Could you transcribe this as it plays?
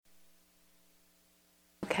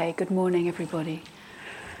Okay, good morning everybody.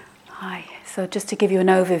 Hi. So just to give you an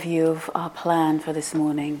overview of our plan for this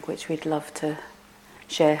morning, which we'd love to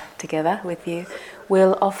share together with you,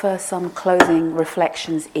 we'll offer some closing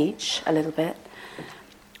reflections each, a little bit,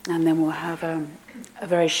 and then we'll have a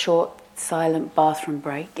very short silent bathroom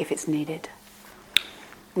break if it's needed.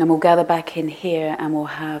 And we'll gather back in here and we'll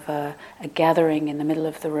have a gathering in the middle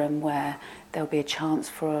of the room where there'll be a chance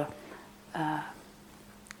for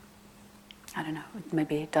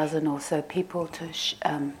maybe a dozen or so people to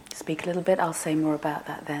speak a little bit. I'll say more about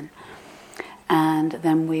that then. And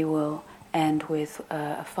then we will end with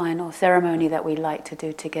a final ceremony that we like to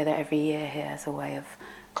do together every year here as a way of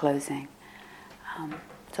closing. So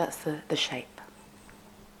that's the shape.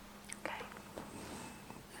 Okay.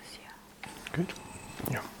 Good.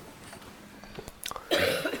 Yeah.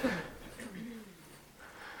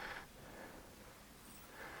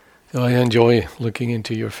 So I enjoy looking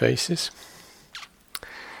into your faces.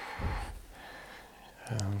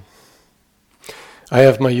 I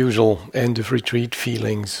have my usual end of retreat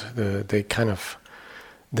feelings. They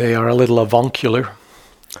are a little avuncular.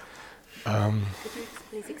 Could you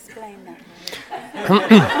please explain that?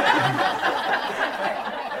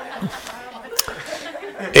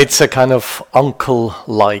 It's a kind of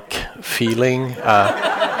uncle-like feeling.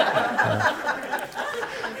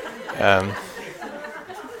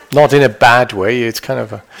 Not in a bad way. It's kind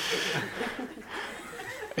of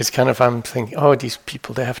I'm thinking, oh, these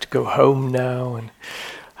people, they have to go home now, and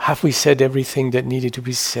have we said everything that needed to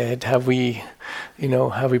be said? Have we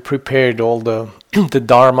prepared all the the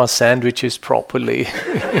Dharma sandwiches properly?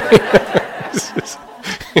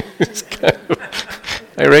 It's kind of,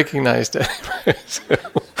 I recognize that. So,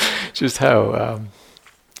 just how,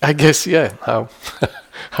 I guess, yeah, how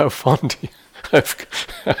fond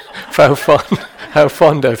how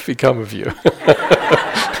fond I've become of you.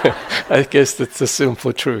 I guess that's the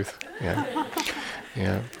simple truth. Yeah.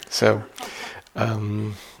 So,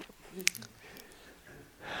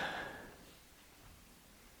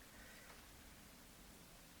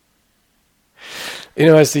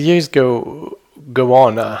 as the years go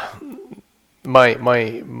on,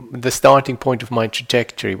 the starting point of my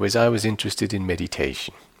trajectory was I was interested in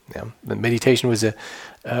meditation. Yeah, the meditation was a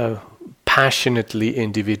passionately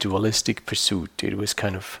individualistic pursuit. It was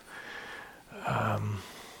kind of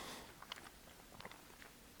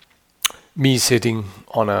me sitting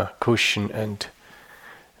on a cushion and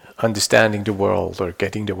understanding the world, or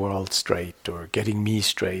getting the world straight, or getting me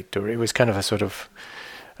straight, or it was kind of a sort of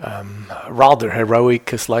rather heroic,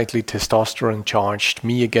 slightly testosterone charged,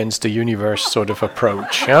 me against the universe sort of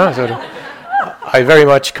approach. Yeah, sort of, I very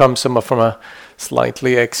much come from a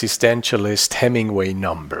slightly existentialist Hemingway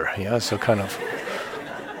number. Yeah, so kind of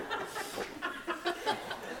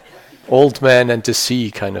old man and the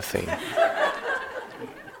sea kind of thing.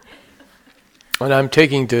 And I'm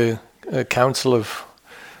taking the counsel of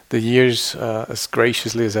the years as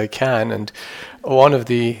graciously as I can, and one of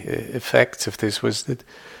the effects of this was that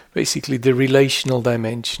basically the relational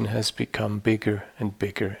dimension has become bigger and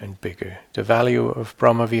bigger and bigger. The value of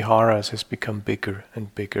Brahmaviharas has become bigger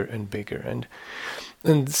and bigger and bigger.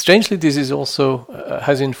 And strangely, this is also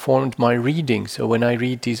has informed my reading. So when I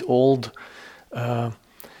read these old,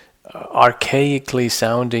 archaically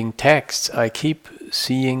sounding texts, I keep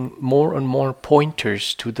seeing more and more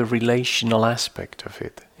pointers to the relational aspect of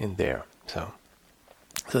it in there. So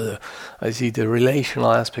I see the relational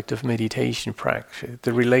aspect of meditation practice,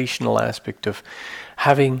 the relational aspect of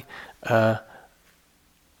having,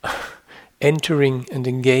 entering and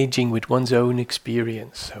engaging with one's own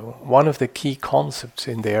experience. So one of the key concepts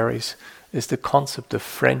in there is the concept of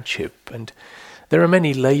friendship, and there are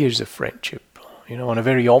many layers of friendship. On a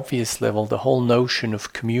very obvious level, the whole notion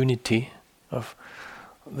of community, of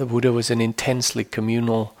the Buddha was an intensely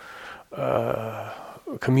communally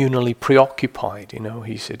preoccupied.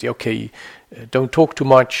 He said, okay, don't talk too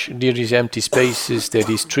much, there is empty spaces,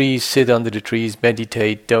 there is trees, sit under the trees,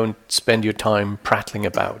 meditate, don't spend your time prattling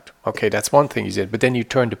about. Okay, that's one thing he said, but then you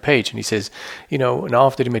turn the page and he says, and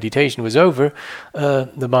after the meditation was over,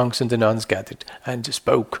 the monks and the nuns gathered and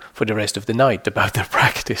spoke for the rest of the night about their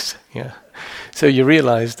practice. Yeah. So you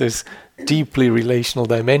realize there's deeply relational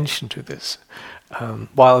dimension to this.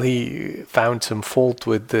 While he found some fault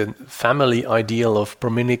with the family ideal of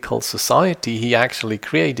Brahminical society, he actually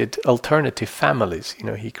created alternative families.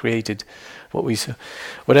 He created what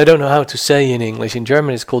I don't know how to say in English. In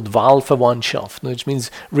German, it's called Wahlverwandtschaft, which means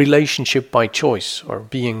relationship by choice, or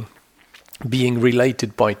being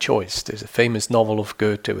related by choice. There's a famous novel of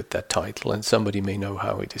Goethe with that title, and somebody may know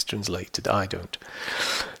how it is translated. I don't.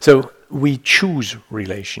 So we choose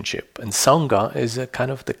relationship, and Sangha is a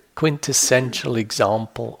kind of the quintessential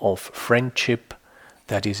example of friendship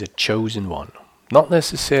that is a chosen one. Not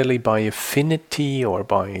necessarily by affinity or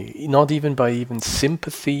not even by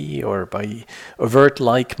sympathy or by overt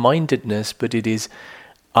like-mindedness, but it is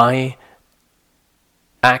I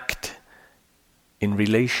act in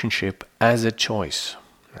relationship as a choice.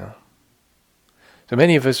 Yeah. So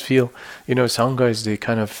many of us feel, Sangha is the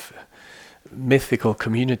kind of mythical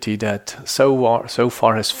community that so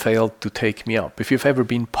far has failed to take me up. If you've ever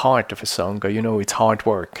been part of a Sangha, you know it's hard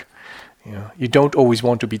work. You don't always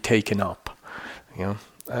want to be taken up.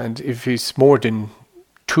 And if it's more than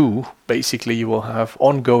two, basically you will have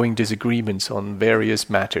ongoing disagreements on various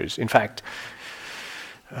matters. In fact,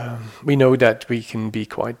 we know that we can be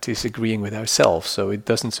quite disagreeing with ourselves, so it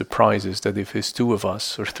doesn't surprise us that if it's two of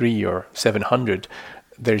us, or 3 or 700,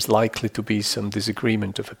 there's likely to be some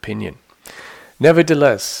disagreement of opinion.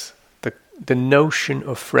 Nevertheless, the notion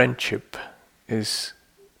of friendship is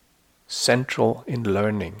central in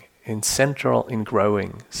learning, central in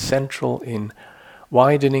growing, central in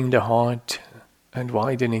widening the heart and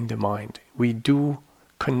widening the mind. We do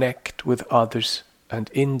connect with others, and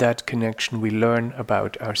in that connection we learn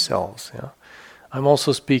about ourselves. Yeah? I'm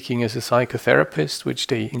also speaking as a psychotherapist, which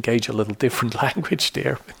they engage a little different language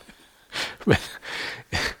there. But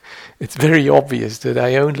it's very obvious that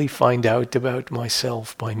I only find out about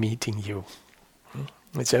myself by meeting you.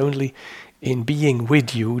 It's only in being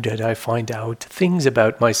with you that I find out things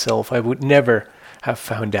about myself I would never have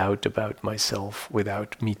found out about myself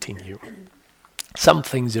without meeting you. Some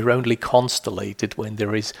things are only constellated when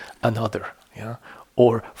there is another,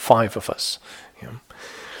 or 5 of us.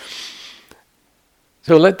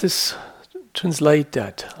 So let us translate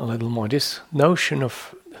that a little more. This notion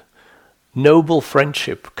of noble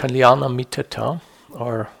friendship, kalyana mitata,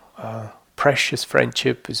 or precious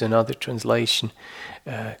friendship is another translation,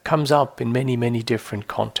 comes up in many, many different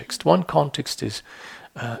contexts. One context is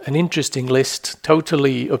an interesting list,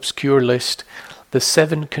 totally obscure list, the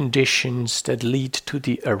 7 conditions that lead to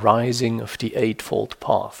the arising of the Eightfold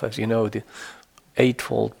Path. As you know, the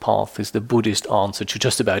Eightfold Path is the Buddhist answer to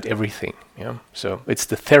just about everything. So it's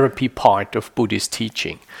the therapy part of Buddhist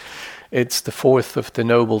teaching. It's the 4th of the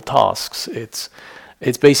noble tasks. It's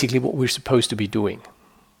basically what we're supposed to be doing.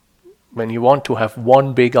 When you want to have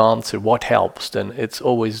one big answer, what helps, then it's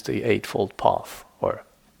always the Eightfold Path, or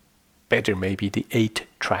better maybe the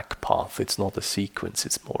 8-track path. It's not a sequence,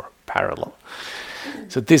 it's more parallel.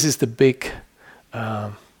 So this is the big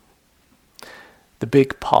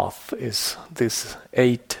path, is this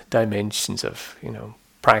 8 dimensions of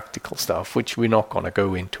practical stuff, which we're not going to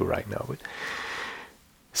go into right now.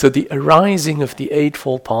 So the arising of the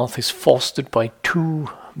Eightfold Path is fostered by 2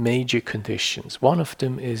 major conditions. One of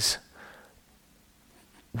them is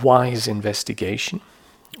wise investigation,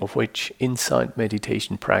 of which insight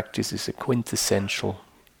meditation practice is a quintessential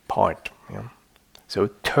part.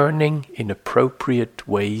 So turning in appropriate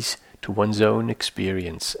ways to one's own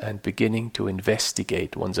experience and beginning to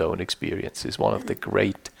investigate one's own experience is one of the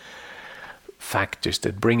great factors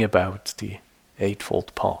that bring about the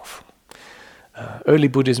Eightfold Path. Early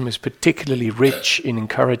Buddhism is particularly rich in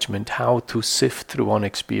encouragement how to sift through one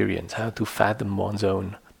experience, how to fathom one's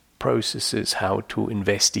own processes, how to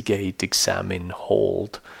investigate, examine,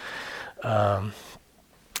 hold.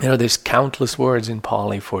 There's countless words in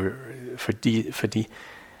Pali for the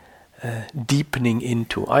deepening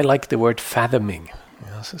into. I like the word fathoming.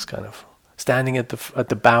 This is kind of standing at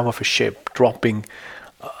the bow of a ship, dropping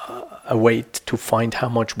a weight to find how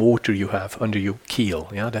much water you have under your keel.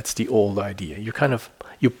 That's the old idea.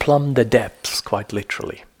 You plumb the depths, quite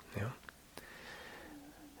literally.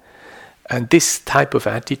 And this type of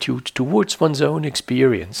attitude towards one's own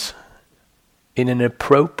experience in an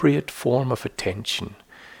appropriate form of attention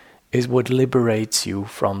is what liberates you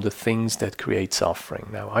from the things that create suffering.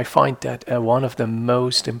 Now, I find that one of the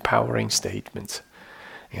most empowering statements.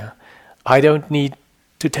 I don't need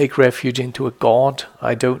to take refuge into a god.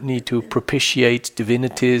 I don't need to propitiate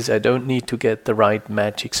divinities. I don't need to get the right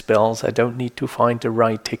magic spells. I don't need to find the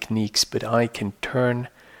right techniques, but I can turn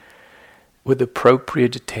with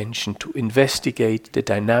appropriate attention to investigate the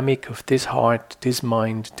dynamic of this heart, this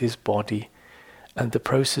mind, this body, and the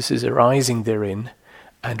processes arising therein.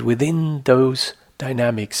 And within those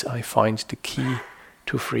dynamics, I find the key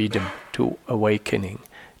to freedom, to awakening,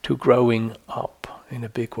 to growing up in a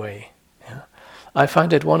big way. I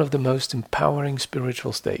find that one of the most empowering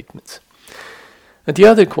spiritual statements. And the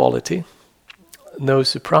other quality, no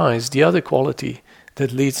surprise, the other quality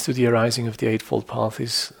that leads to the arising of the Eightfold Path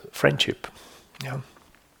is friendship.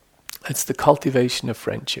 It's the cultivation of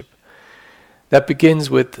friendship. That begins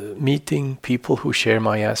with meeting people who share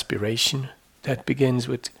my aspiration. That begins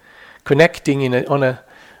with connecting on a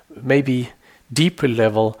maybe deeper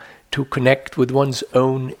level to connect with one's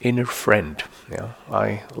own inner friend.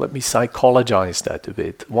 Let me psychologize that a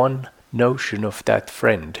bit. One notion of that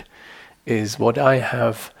friend is what I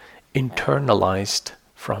have internalized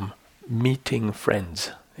from meeting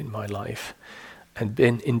friends in my life and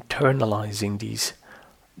been internalizing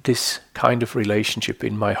this kind of relationship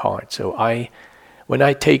in my heart. So when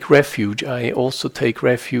I take refuge, I also take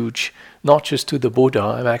refuge not just to the Buddha,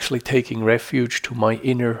 I'm actually taking refuge to my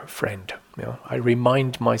inner friend. I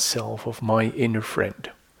remind myself of my inner friend.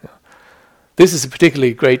 This is a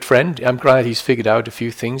particularly great friend. I'm glad he's figured out a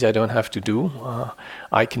few things I don't have to do.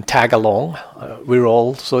 I can tag along. We're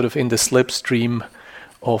all sort of in the slipstream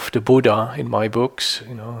of the Buddha in my books.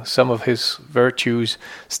 Some of his virtues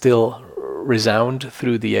still resound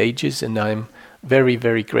through the ages, and I'm very,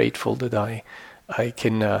 very grateful that I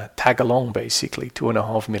can tag along basically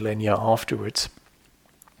 2.5 millennia afterwards.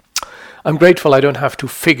 I'm grateful I don't have to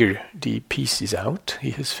figure the pieces out.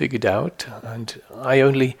 He has figured out, and I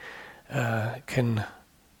only can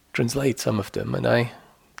translate some of them, and I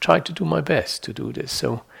try to do my best to do this.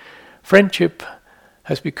 So friendship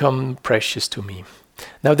has become precious to me.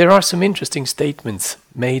 Now there are some interesting statements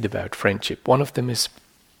made about friendship. One of them is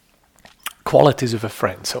qualities of a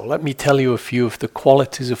friend. So let me tell you a few of the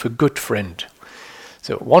qualities of a good friend.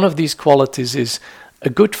 So one of these qualities is a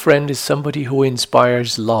good friend is somebody who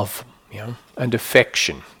inspires love, and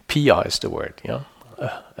affection. Pia is the word,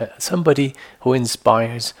 somebody who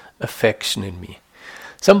inspires affection in me.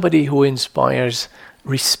 Somebody who inspires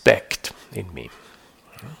respect in me.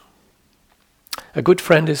 A good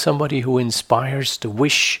friend is somebody who inspires the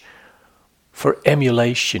wish for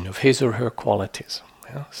emulation of his or her qualities.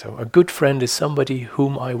 So a good friend is somebody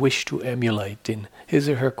whom I wish to emulate in his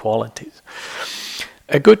or her qualities.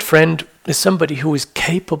 A good friend is somebody who is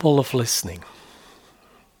capable of listening.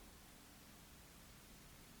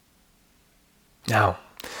 Now,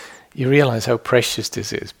 you realize how precious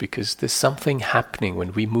this is, because there's something happening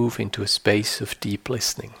when we move into a space of deep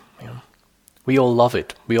listening. We all love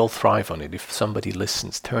it. We all thrive on it. If somebody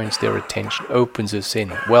listens, turns their attention, opens us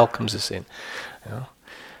in, welcomes us in.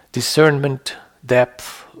 Discernment,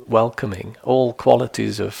 depth, welcoming, all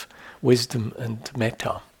qualities of wisdom and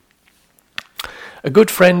metta. A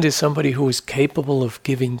good friend is somebody who is capable of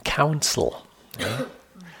giving counsel.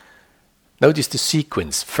 Notice the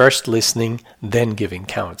sequence: first listening, then giving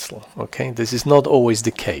counsel. Okay, this is not always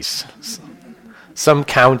the case. Some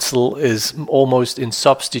counsel is almost in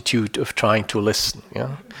substitute of trying to listen.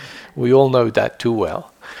 We all know that too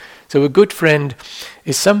well. So a good friend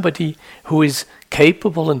is somebody who is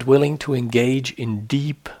capable and willing to engage in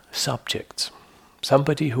deep subjects.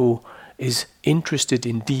 Somebody who is interested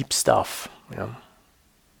in deep stuff.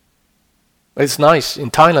 It's nice.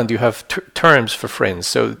 In Thailand you have terms for friends.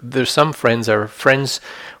 So there's some friends are friends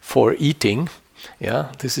for eating.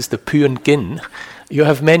 This is the Pyön Kin. You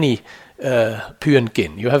have many Pyön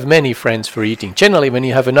Kin. You have many friends for eating. Generally, when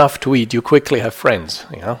you have enough to eat, you quickly have friends.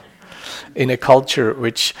 In a culture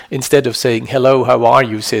which, instead of saying hello, how are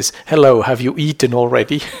you, says hello, have you eaten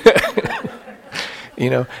already?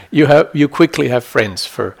 You quickly have friends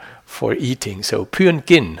for eating. So Pyön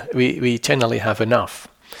Kin, we generally have enough.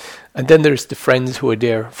 And then there's the friends who are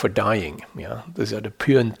there for dying. Those are the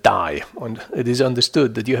Pyön Dai. And it is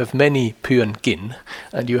understood that you have many Pyön Kin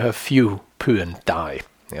and you have few Pyön Dai.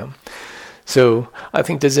 So I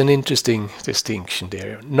think there's an interesting distinction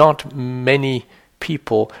there. Not many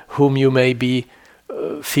people whom you may be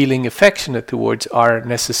feeling affectionate towards are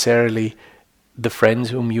necessarily the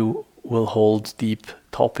friends whom you will hold deep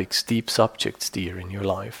topics, deep subjects dear in your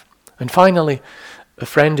life. And finally, a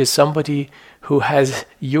friend is somebody who has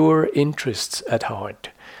your interests at heart.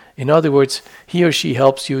 In other words, he or she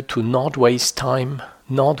helps you to not waste time,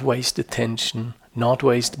 not waste attention, not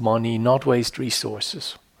waste money, not waste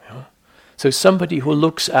resources. So somebody who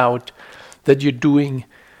looks out that you're doing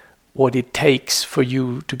what it takes for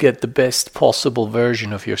you to get the best possible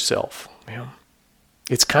version of yourself.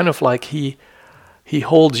 It's kind of like he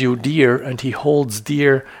holds you dear, and he holds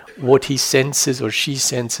dear what he senses or she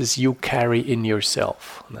senses you carry in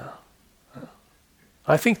yourself.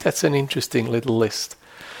 I think that's an interesting little list.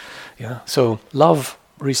 So love,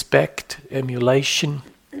 respect, emulation,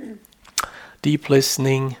 deep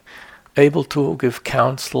listening, able to give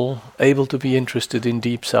counsel, able to be interested in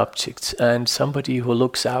deep subjects, and somebody who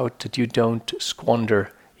looks out that you don't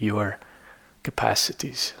squander your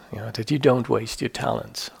capacities, that you don't waste your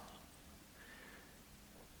talents.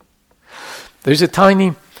 There's a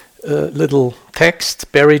tiny little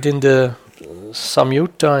text buried in the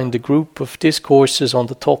Samyutta in the group of discourses on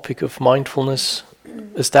the topic of mindfulness,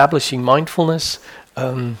 establishing mindfulness.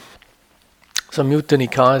 Samyutta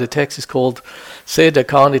Nikaya, the text is called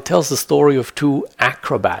Sedakan. It tells the story of two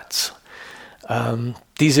acrobats.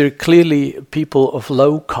 These are clearly people of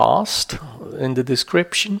low caste in the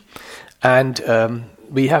description, and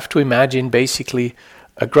we have to imagine basically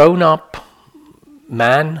a grown-up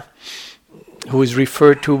man who is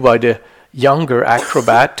referred to by the younger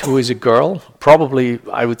acrobat, who is a girl. Probably,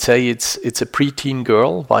 I would say it's a preteen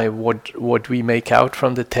girl by what we make out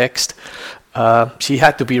from the text. She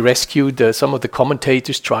had to be rescued. Some of the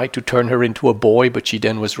commentators tried to turn her into a boy, but she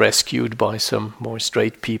then was rescued by some more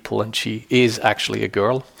straight people, and she is actually a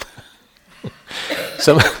girl.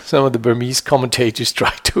 Some of the Burmese commentators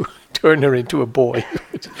tried to turn her into a boy.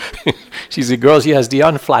 She's a girl. She has the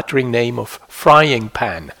unflattering name of Frying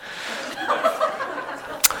Pan.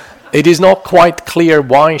 It is not quite clear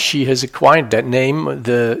why she has acquired that name.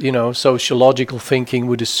 The sociological thinking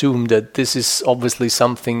would assume that this is obviously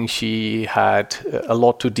something she had a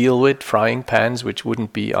lot to deal with, frying pans, which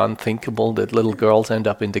wouldn't be unthinkable that little girls end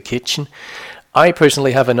up in the kitchen. I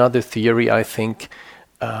personally have another theory. I think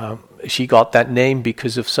she got that name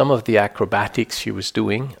because of some of the acrobatics she was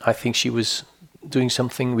doing. I think she was doing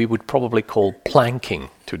something we would probably call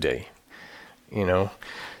planking today,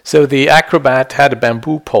 So the acrobat had a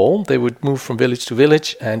bamboo pole. They would move from village to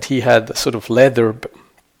village, and he had a sort of leather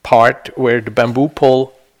part where the bamboo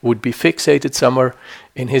pole would be fixated somewhere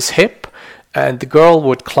in his hip, and the girl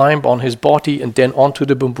would climb on his body and then onto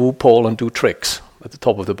the bamboo pole and do tricks at the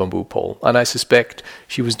top of the bamboo pole. And I suspect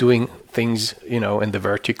she was doing things, in the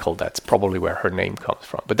vertical. That's probably where her name comes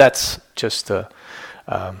from. But that's just a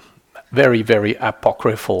very, very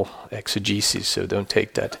apocryphal exegesis, so don't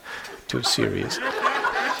take that too serious.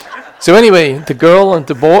 So anyway, the girl and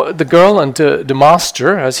the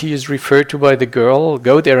master, as he is referred to by the girl,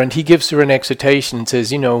 go there, and he gives her an exhortation and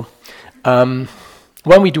says, when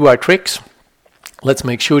we do our tricks, let's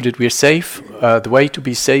make sure that we're safe. The way to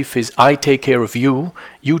be safe is I take care of you,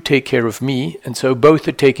 you take care of me, and so both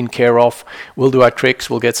are taken care of. We'll do our tricks,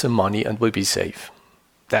 we'll get some money, and we'll be safe.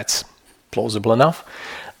 That's plausible enough.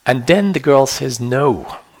 And then the girl says,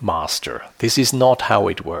 no, master, this is not how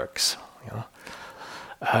it works.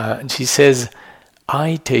 And she says,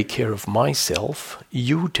 I take care of myself,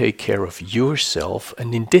 you take care of yourself,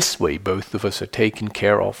 and in this way both of us are taken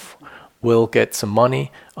care of. We'll get some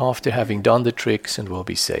money after having done the tricks and we'll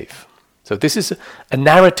be safe. So this is a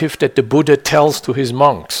narrative that the Buddha tells to his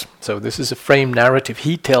monks. So this is a framed narrative.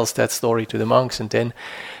 He tells that story to the monks, and then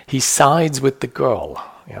he sides with the girl.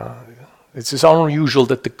 It's unusual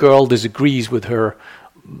that the girl disagrees with her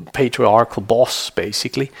patriarchal boss,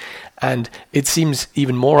 basically. And it seems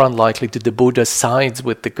even more unlikely that the Buddha sides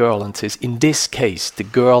with the girl and says, in this case, the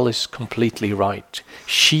girl is completely right.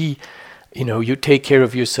 She, you take care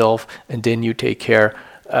of yourself, and then you take care,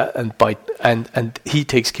 and he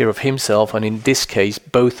takes care of himself, and in this case,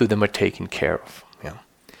 both of them are taken care of.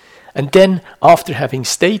 And then, after having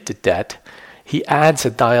stated that, he adds a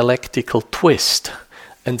dialectical twist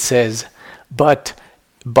and says, but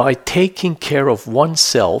by taking care of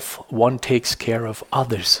oneself, one takes care of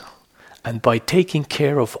others. And by taking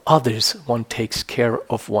care of others, one takes care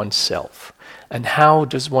of oneself. And how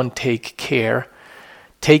does one take care?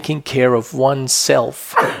 Taking care of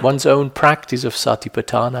oneself, one's own practice of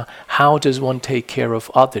satipatthana, how does one take care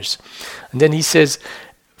of others? And then he says,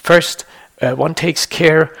 first, one takes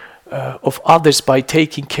care of others by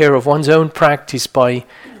taking care of one's own practice by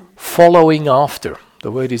following after.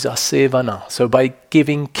 The word is asevana. So by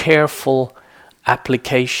giving careful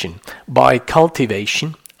application, by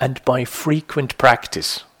cultivation, and by frequent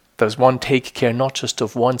practice. Does one take care not just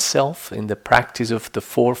of oneself in the practice of the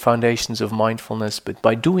 4 foundations of mindfulness, but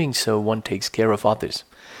by doing so one takes care of others.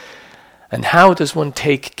 And how does one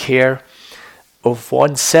take care of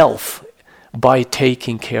oneself? By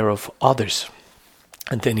taking care of others.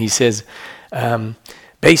 And then he says,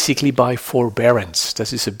 basically by forbearance.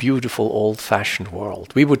 This is a beautiful old-fashioned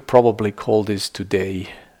word. We would probably call this today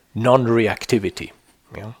non-reactivity.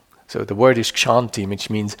 So the word is kshanti, which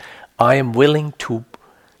means I am willing to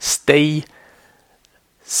stay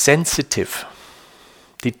sensitive,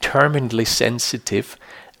 determinedly sensitive,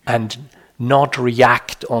 and not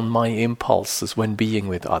react on my impulses when being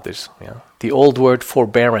with others. The old word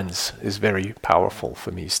forbearance is very powerful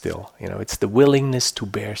for me still. It's the willingness to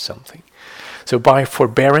bear something. So by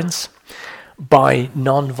forbearance, by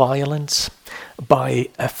non-violence, by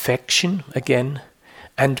affection, again,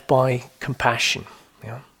 and by compassion.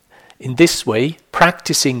 In this way,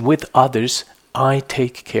 practicing with others, I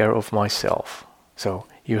take care of myself. So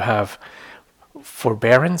you have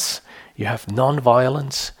forbearance, you have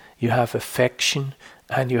non-violence, you have affection,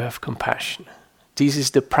 and you have compassion. This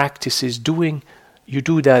is the practices doing. You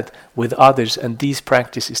do that with others, and these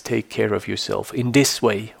practices take care of yourself. In this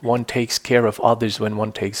way, one takes care of others when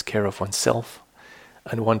one takes care of oneself,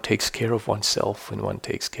 and one takes care of oneself when one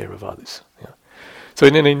takes care of others. Yeah. So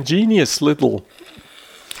in an ingenious little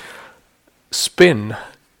spin,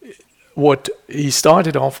 what he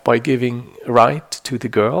started off by giving right to the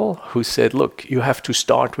girl who said, look, you have to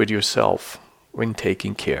start with yourself when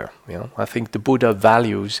taking care. You know? I think the Buddha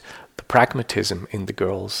values the pragmatism in the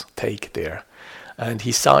girl's take there. And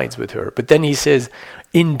he sides with her. But then he says,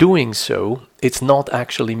 in doing so, it's not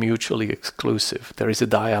actually mutually exclusive. There is a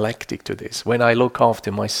dialectic to this. When I look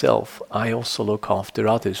after myself, I also look after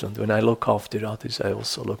others. And when I look after others, I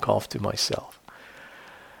also look after myself.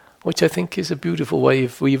 Which I think is a beautiful way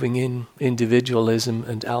of weaving in individualism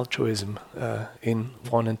and altruism in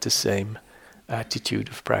one and the same attitude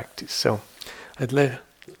of practice. So I'd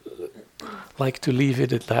like to leave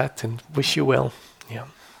it at that and wish you well. Yeah.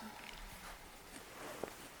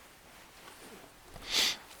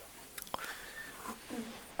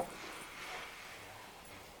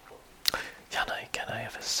 Yanai, can I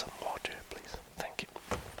have some water, please? Thank you.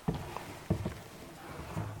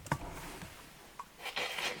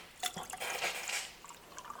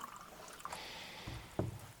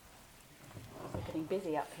 We're getting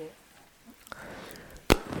busy up here.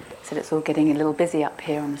 So it's all getting a little busy up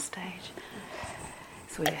here on the stage.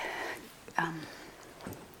 So we're,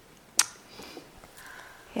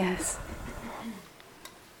 yes.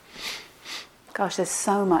 Gosh, there's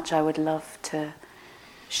so much I would love to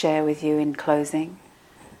share with you in closing.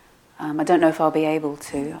 I don't know if I'll be able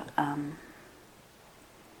to.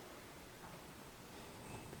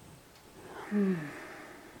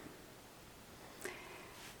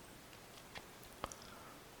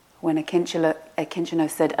 When Akincano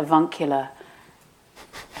said avuncular,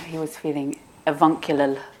 he was feeling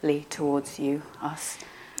avuncularly towards you, us.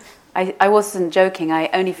 I wasn't joking. I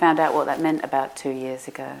only found out what that meant about 2 years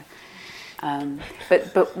ago.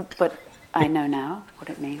 But I know now what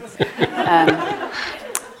it means.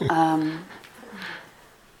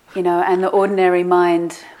 And the ordinary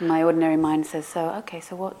mind, my ordinary mind says, so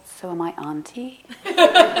am I auntie?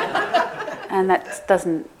 And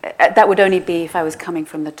that would only be if I was coming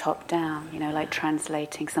from the top down, like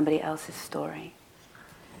translating somebody else's story.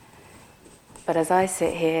 But as I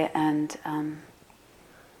sit here and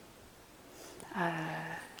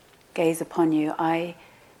gaze upon you, I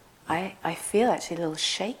feel actually a little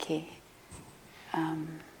shaky.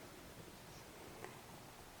 And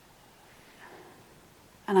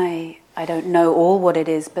I don't know all what it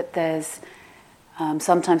is, but there's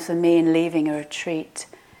sometimes for me in leaving a retreat,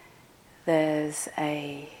 there's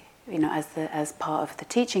as part of the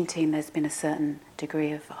teaching team, there's been a certain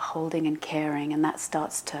degree of holding and caring, and that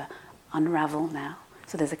starts to unravel now.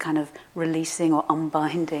 So there's a kind of releasing or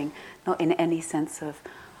unbinding, not in any sense of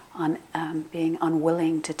being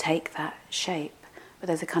unwilling to take that shape, but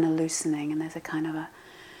there's a kind of loosening, and there's a kind of a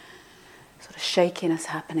sort of shakiness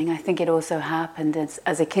happening. I think it also happened as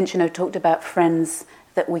Akincano talked about friends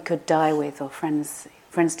that we could die with, or friends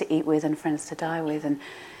to eat with and friends to die with, and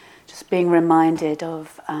just being reminded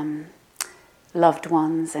of loved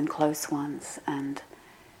ones and close ones, and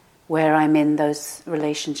where I'm in those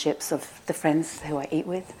relationships of the friends who I eat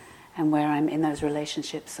with, and where I'm in those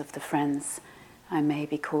relationships of the friends I may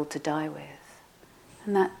be called to die with.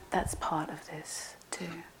 And that's part of this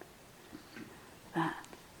too.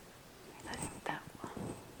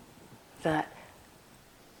 That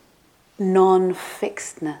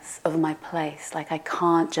non-fixedness of my place. Like I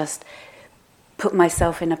can't just put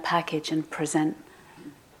myself in a package and present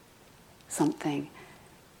something.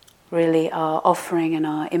 Really our offering and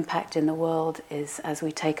our impact in the world is as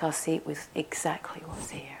we take our seat with exactly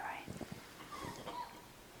what's here, right?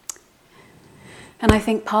 And I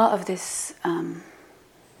think part of this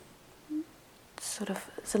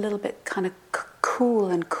it's a little bit kind of cool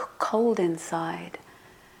and cold inside.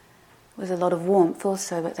 There's a lot of warmth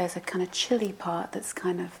also, but there's a kind of chilly part that's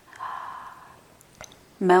kind of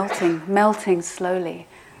melting slowly.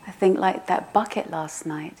 I think like that bucket last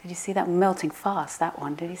night. Did you see that melting fast? That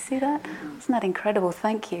one. Did you see that? Isn't that incredible?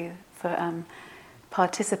 Thank you for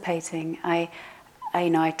participating. I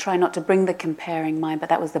try not to bring the comparing mind, but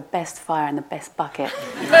that was the best fire and the best bucket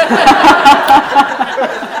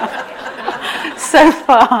so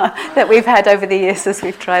far that we've had over the years as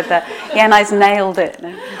we've tried that. Yanai's nailed it.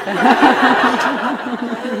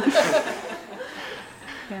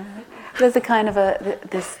 Yeah. There's a kind of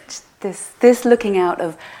this looking out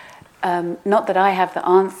of not that I have the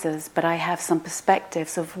answers, but I have some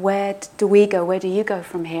perspectives of where do we go, where do you go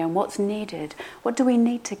from here, and what's needed, what do we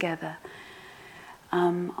need together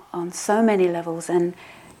on so many levels. And,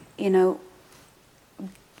 you know,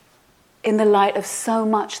 in the light of so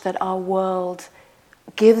much that our world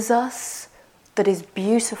gives us that is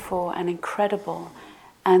beautiful and incredible,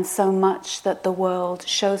 and so much that the world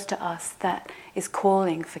shows to us that is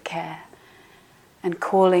calling for care and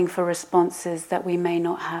calling for responses that we may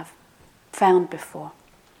not have found before.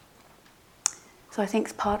 So I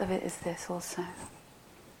think part of it is this also.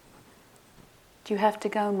 Do you have to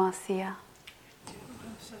go, Marcia? I'm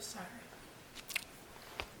so sorry.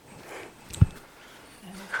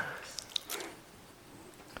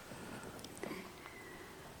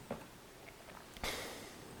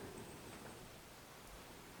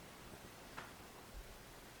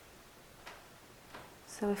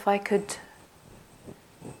 So if I could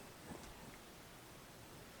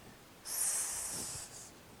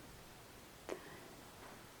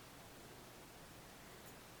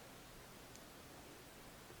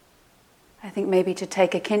I think maybe to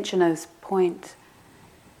take Akincano's point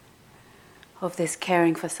of this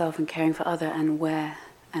caring for self and caring for other, and where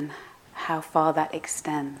and how far that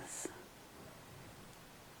extends.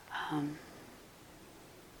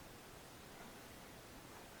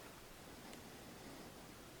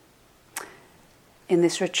 In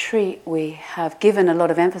this retreat, we have given a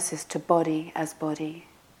lot of emphasis to body as body,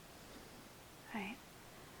 right?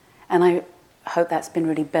 And I hope that's been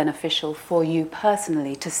really beneficial for you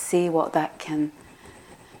personally to see what that can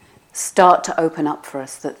start to open up for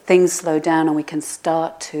us, that things slow down and we can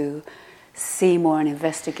start to see more and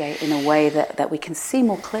investigate in a way that we can see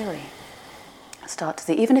more clearly, start to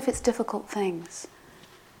see, even if it's difficult things.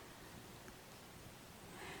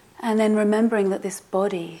 And then remembering that this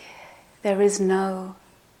body, there is no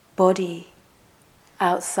body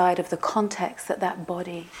outside of the context that that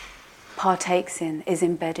body partakes in, is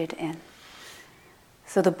embedded in.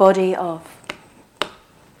 So the body of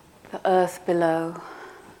the earth below,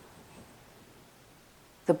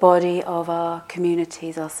 the body of our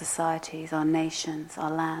communities, our societies, our nations,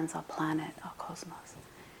 our lands, our planet, our cosmos.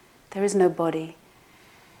 There is no body.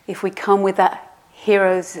 If we come with that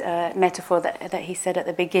hero's metaphor that he said at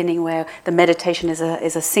the beginning, where the meditation is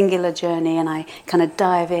a singular journey, and I kind of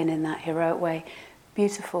dive in that heroic way,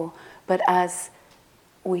 beautiful. But as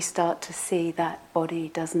we start to see that body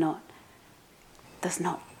does not,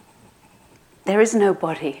 there is no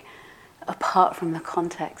body apart from the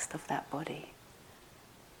context of that body.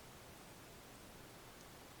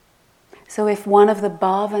 So if one of the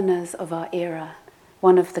bhavanas of our era,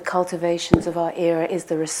 one of the cultivations of our era is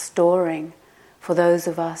the restoring for those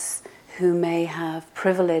of us who may have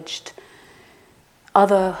privileged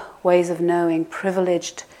other ways of knowing,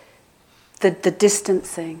 privileged the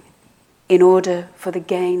distancing in order for the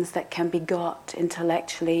gains that can be got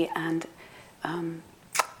intellectually and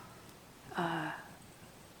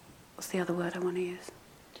what's the other word I want to use?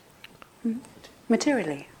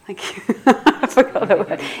 Materially. Thank you. I forgot the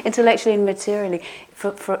word. Intellectually and materially,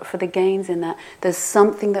 for the gains in that. There's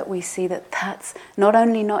something that we see that's not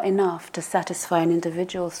only not enough to satisfy an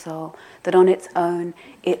individual soul, that on its own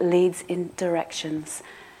it leads in directions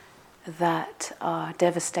that are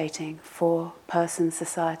devastating for person,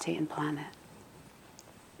 society, and planet.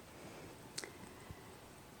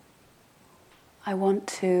 I want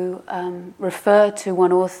to refer to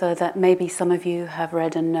one author that maybe some of you have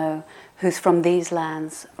read and know, who's from these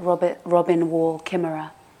lands, Robin Wall Kimmerer.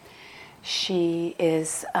 She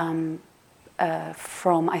is from,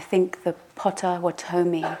 I think, the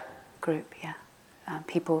Potawatomi group,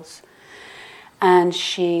 peoples. And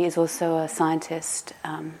she is also a scientist,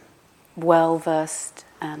 well-versed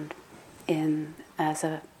and as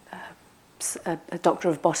a doctor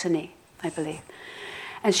of botany, I believe.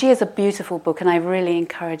 And she has a beautiful book, and I really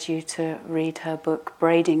encourage you to read her book,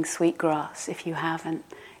 Braiding Sweetgrass, if you haven't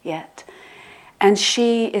yet. And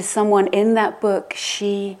she is someone, in that book,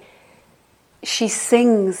 she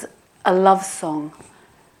sings a love song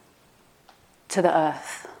to the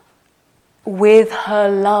earth with her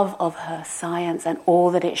love of her science and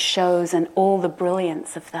all that it shows and all the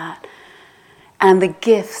brilliance of that, and the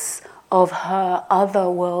gifts of her other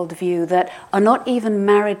worldview that are not even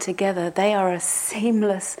married together. They are a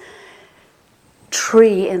seamless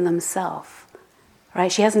tree in themselves,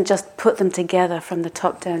 right? She hasn't just put them together from the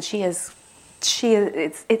top down. It's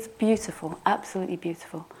beautiful, absolutely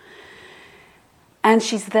beautiful. And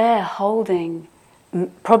she's there holding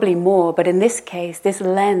probably more, but in this case, this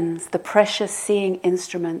lens, the precious seeing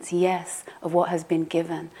instruments, yes, of what has been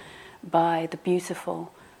given by the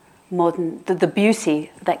beautiful the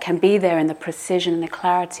beauty that can be there in the precision and the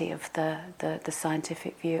clarity of the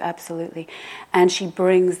scientific view, absolutely. And she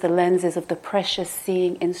brings the lenses of the precious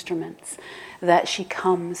seeing instruments that she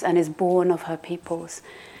comes and is born of her peoples,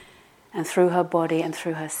 and through her body and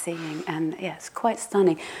through her seeing. And yeah, it's quite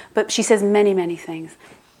stunning. But she says many, many things.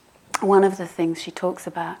 One of the things she talks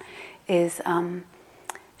about is,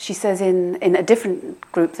 she says in a different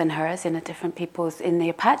group than hers, in a different people's, in the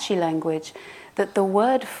Apache language, that the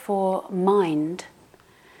word for mind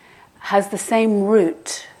has the same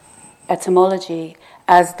root etymology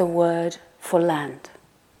as the word for land.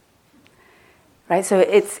 Right? So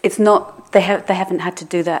it's not, they haven't had to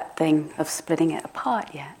do that thing of splitting it apart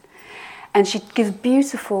yet. And she gives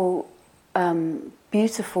beautiful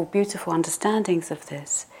understandings of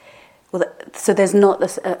this. Well, so there's not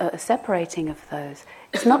a separating of those.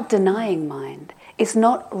 It's not denying mind. It's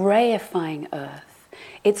not reifying earth.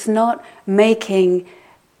 It's not making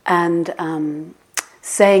and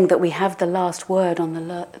saying that we have the last word on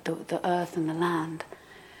the earth and the land.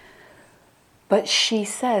 But she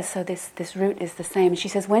says, so this root is the same. She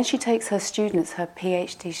says when she takes her students, her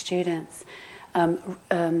PhD students,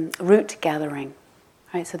 root gathering,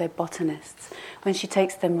 right? So they're botanists. When she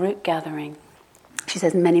takes them root gathering, she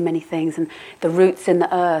says many, many things, and the roots in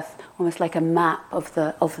the earth, almost like a map of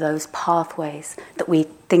those pathways that we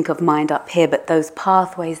think of mind up here, but those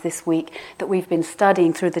pathways this week that we've been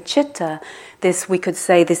studying through the chitta, this, we could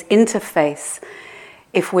say, this interface,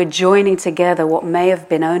 if we're joining together what may have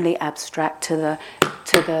been only abstract to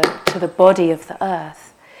the body of the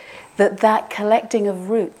earth, that collecting of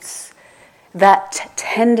roots, that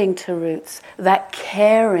tending to roots, that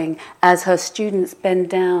caring as her students bend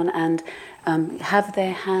down and have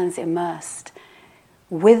their hands immersed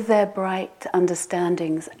with their bright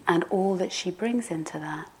understandings and all that she brings into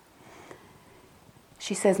that.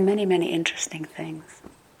 She says many, many interesting things.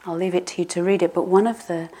 I'll leave it to you to read it, but one of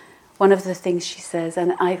the things she says,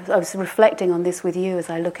 and I was reflecting on this with you as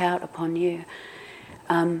I look out upon you,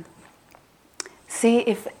 see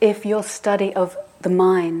if your study of the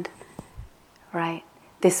mind, right,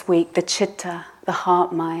 this week, the chitta, the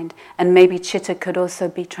heart-mind, and maybe chitta could also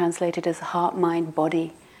be translated as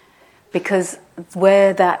heart-mind-body, because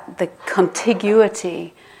where the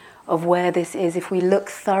contiguity of where this is, if we look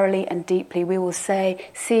thoroughly and deeply, we will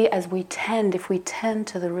see as we tend, if we tend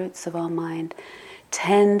to the roots of our mind,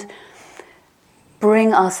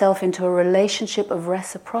 bring ourselves into a relationship of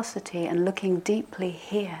reciprocity and looking deeply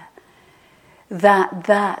here,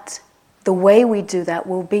 that the way we do that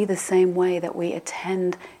will be the same way that we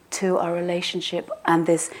attend to our relationship and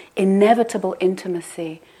this inevitable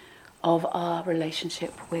intimacy of our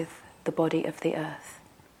relationship with the body of the earth.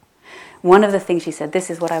 One of the things she said, this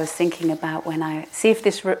is what I was thinking about when I see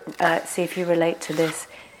if you relate to this.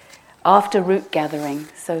 After root gathering,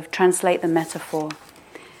 so translate the metaphor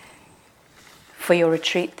for your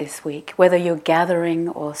retreat this week, whether you're gathering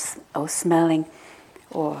or smelling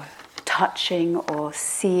or touching or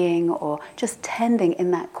seeing or just tending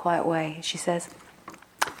in that quiet way. She says,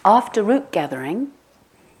 after root gathering,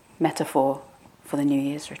 metaphor for the New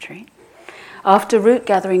Year's retreat, after root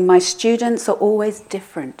gathering, my students are always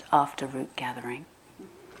different after root gathering.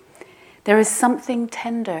 There is something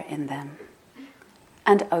tender in them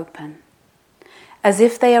and open, as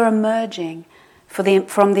if they are emerging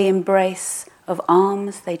from the embrace of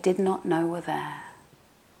arms they did not know were there.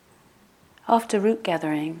 After root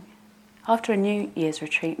gathering, after a New Year's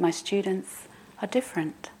retreat, my students are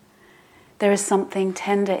different. There is something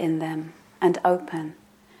tender in them and open,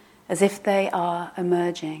 as if they are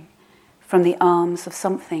emerging from the arms of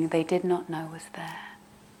something they did not know was there.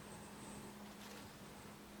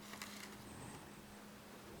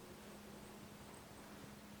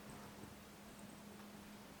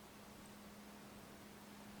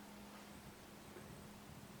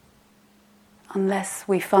 Unless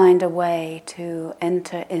we find a way to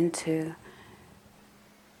enter into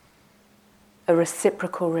a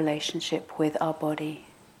reciprocal relationship with our body,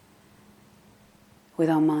 with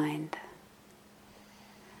our mind,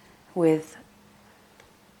 with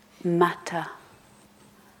matter,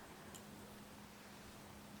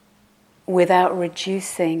 without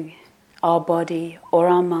reducing our body or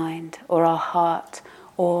our mind or our heart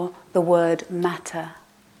or the word matter,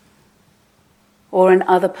 or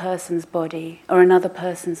another person's body or another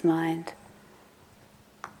person's mind,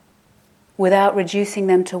 without reducing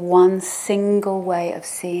them to one single way of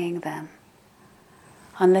seeing them.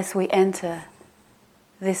 Unless we enter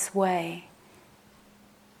this way,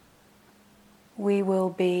 we will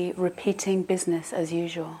be repeating business as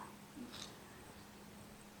usual.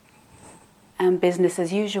 And business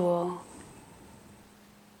as usual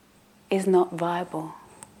is not viable.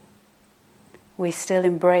 We still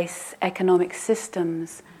embrace economic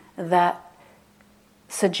systems that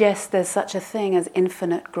suggest there's such a thing as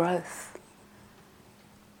infinite growth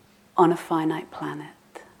on a finite planet.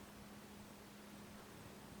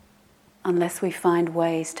 Unless we find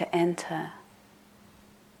ways to enter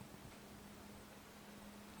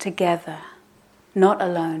together, not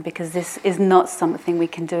alone, because this is not something we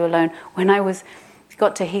can do alone. When I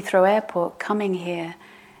got to Heathrow Airport coming here,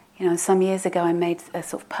 some years ago I made a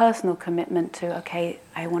sort of personal commitment to, okay,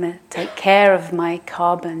 I want to take care of my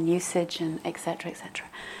carbon usage and et cetera, et cetera.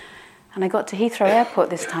 And I got to Heathrow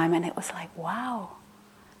Airport this time and it was like, wow,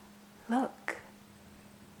 look,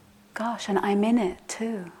 gosh, and I'm in it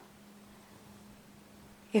too.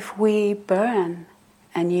 If we burn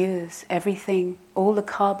and use everything, all the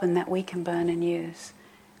carbon that we can burn and use,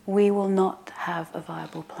 we will not have a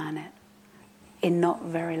viable planet in not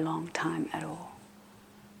very long time at all.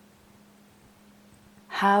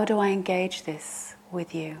 How do I engage this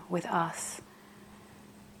with you, with us?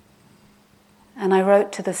 And I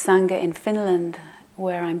wrote to the Sangha in Finland,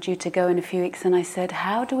 where I'm due to go in a few weeks, and I said,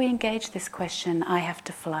 how do we engage this question? I have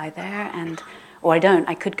to fly there, or I don't,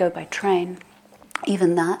 I could go by train.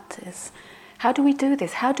 Even that is, how do we do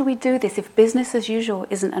this? How do we do this if business as usual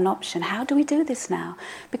isn't an option? How do we do this now?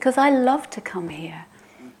 Because I love to come here.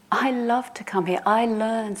 I love to come here. I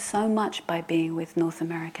learn so much by being with North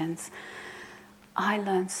Americans. I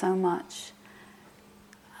learn so much.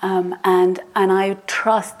 And I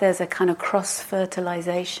trust there's a kind of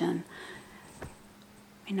cross-fertilization.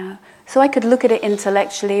 So I could look at it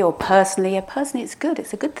intellectually or personally. Yeah, personally it's good.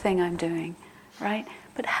 It's a good thing I'm doing, right?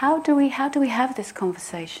 But how do we have this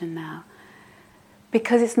conversation now?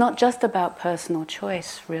 Because it's not just about personal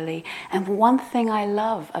choice, really. And one thing I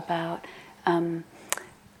love about,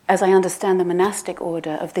 as I understand the monastic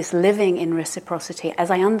order of this living in reciprocity,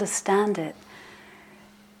 as I understand it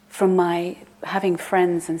from my having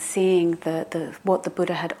friends and seeing what the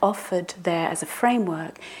Buddha had offered there as a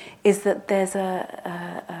framework, is that there's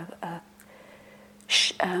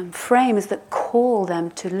frames that call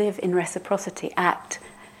them to live in reciprocity, act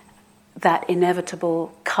that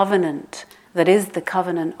inevitable covenant that is the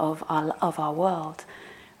covenant of our world,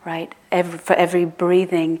 right? For every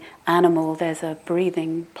breathing animal, there's a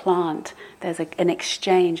breathing plant. There's an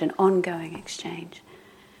exchange, an ongoing exchange,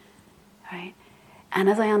 right? And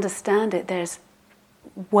as I understand it, there's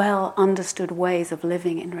well understood ways of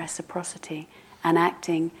living in reciprocity and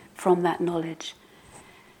acting from that knowledge.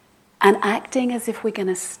 And acting as if we're going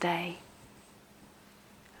to stay.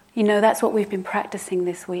 That's what we've been practicing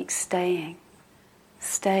this week, staying.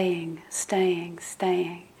 Staying, staying,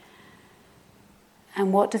 staying.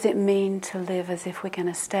 And what does it mean to live as if we're going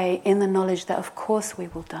to stay in the knowledge that of course we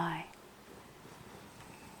will die?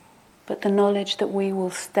 But the knowledge that we will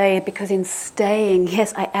stay, because in staying,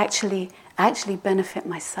 yes, I actually benefit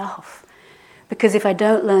myself. Because if I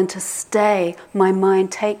don't learn to stay, my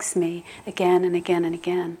mind takes me again and again and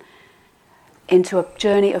again into a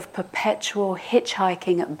journey of perpetual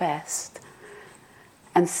hitchhiking at best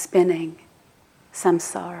and spinning,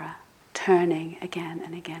 samsara, turning again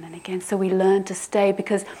and again and again. So we learn to stay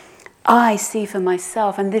because I see for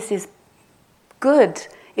myself, and this is good.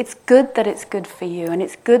 It's good that it's good for you, and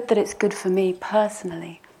it's good that it's good for me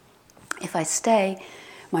personally. If I stay,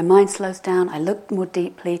 my mind slows down, I look more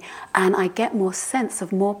deeply, and I get more sense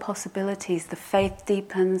of more possibilities. The faith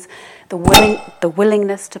deepens, the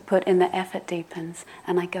willingness to put in the effort deepens,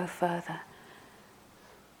 and I go further.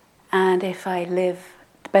 And if I live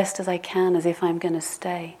the best as I can, as if I'm going to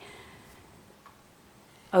stay,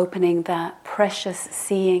 opening that precious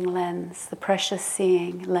seeing lens, the precious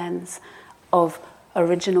seeing lens of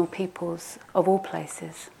original peoples of all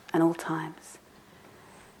places and all times.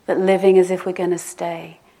 That living as if we're going to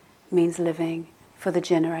stay means living for the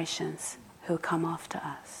generations who come after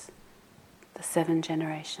us, the 7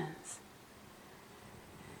 generations.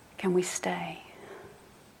 Can we stay?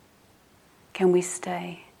 Can we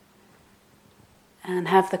stay and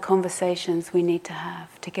have the conversations we need to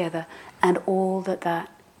have together and all that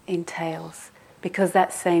entails? Because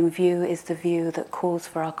that same view is the view that calls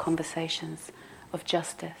for our conversations of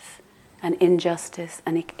justice and injustice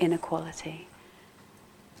and inequality.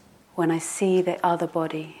 When I see the other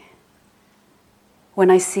body,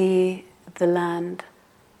 when I see the land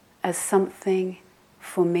as something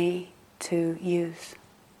for me to use,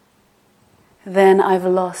 then I've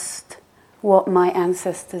lost what my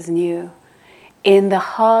ancestors knew in the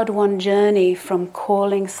hard-won journey from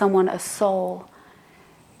calling someone a soul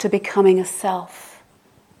to becoming a self,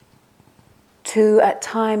 to at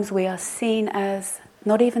times we are seen as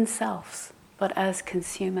not even selves, but as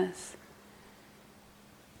consumers.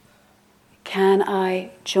 Can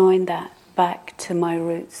I join that back to my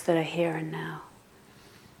roots that are here and now,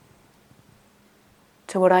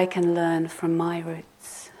 to what I can learn from my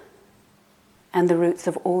roots and the roots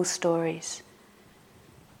of all stories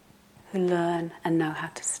who learn and know how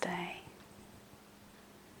to stay.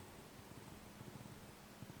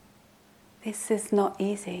 This is not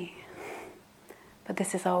easy, but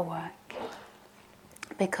this is our work,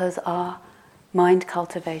 because our mind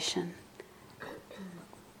cultivation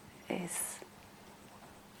is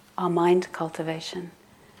our mind cultivation.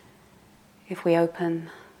 If we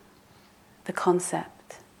open the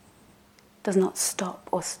concept, does not stop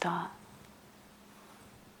or start.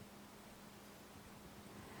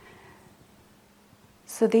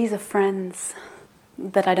 So these are friends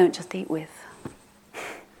that I don't just eat with.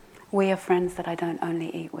 We are friends that I don't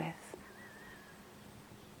only eat with.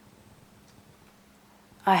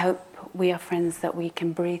 I hope we are friends that we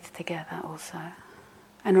can breathe together also.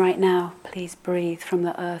 And right now, please breathe from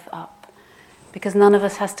the earth up, because none of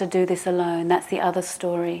us has to do this alone. That's the other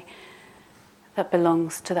story that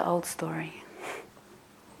belongs to the old story.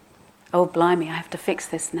 Oh, blimey, I have to fix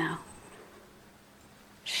this now.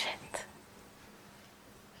 Shit.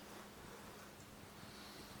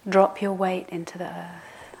 Drop your weight into the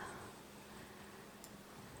earth.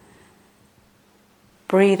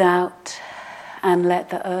 Breathe out and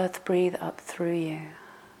let the earth breathe up through you.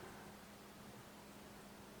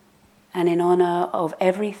 And in honor of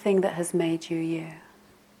everything that has made you you,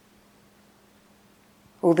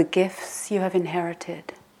 all the gifts you have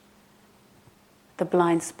inherited, the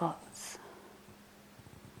blind spots,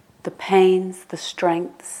 the pains, the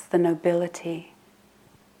strengths, the nobility,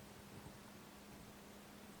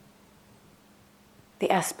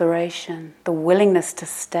 the aspiration, the willingness to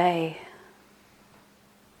stay,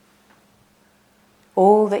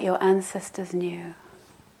 all that your ancestors knew.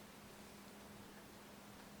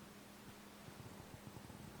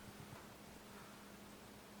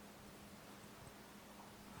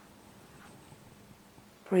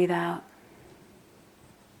 Breathe out.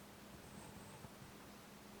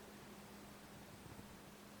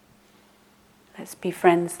 Let's be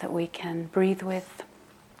friends that we can breathe with,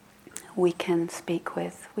 we can speak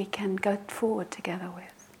with, we can go forward together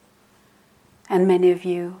with. And many of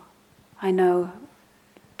you, I know,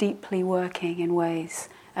 deeply working in ways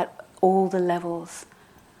at all the levels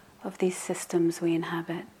of these systems we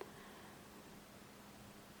inhabit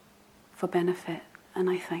for benefit, and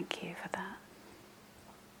I thank you for that.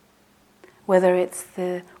 Whether it's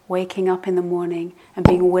the waking up in the morning and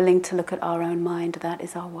being willing to look at our own mind, that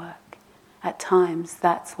is our work. At times,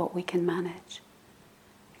 that's what we can manage.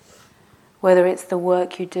 Whether it's the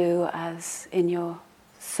work you do as in your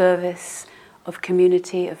service of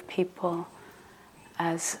community, of people,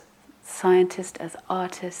 as scientist, as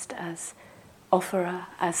artist, as offerer,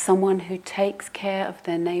 as someone who takes care of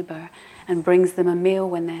their neighbor and brings them a meal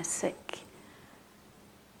when they're sick.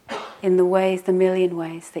 In the ways, the million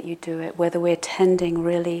ways that you do it, whether we're tending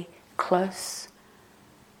really close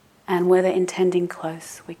and whether in tending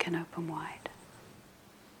close we can open wide.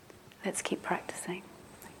 Let's keep practicing.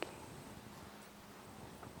 Thank you.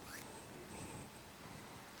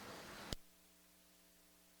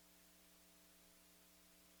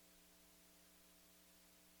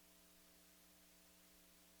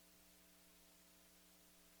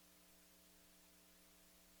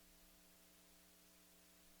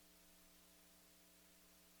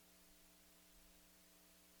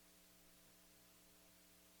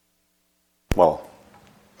 Well,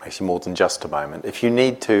 actually more than just a moment. If you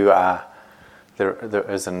need to,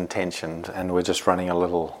 there is an intention, and we're just running a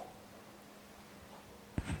little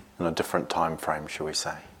in a different time frame, shall we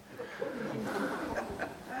say.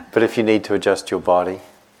 But if you need to adjust your body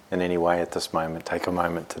in any way at this moment, take a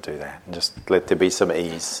moment to do that, and just let there be some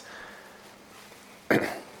ease,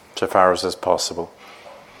 so far as is possible.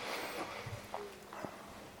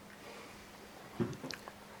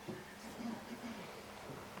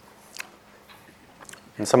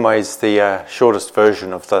 In some ways, the shortest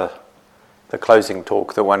version of the closing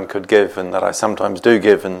talk that one could give, and that I sometimes do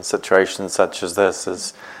give in situations such as this,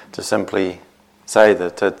 is to simply say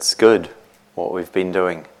that it's good what we've been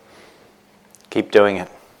doing. Keep doing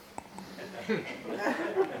it.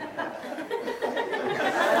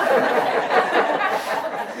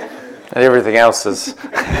 And everything else is...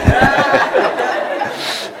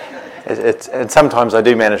 and sometimes I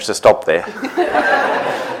do manage to stop there.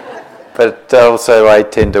 But also I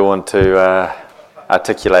tend to want to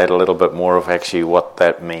articulate a little bit more of actually what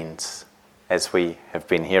that means, as we have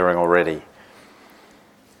been hearing already.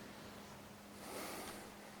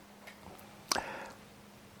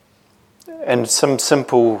 And some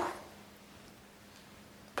simple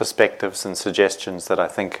perspectives and suggestions that I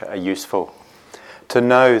think are useful. To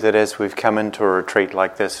know that as we've come into a retreat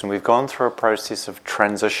like this and we've gone through a process of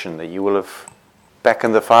transition that you will have, back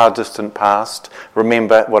in the far distant past,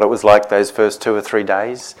 remember what it was like those first 2 or 3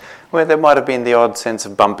 days, where there might have been the odd sense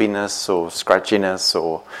of bumpiness or scratchiness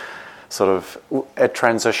or sort of a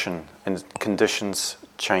transition and conditions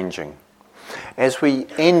changing. As we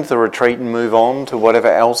end the retreat and move on to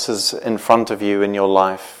whatever else is in front of you in your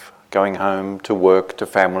life, going home, to work, to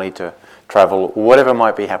family, to travel, whatever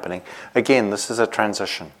might be happening, again, this is a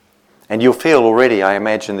transition. And you'll feel already, I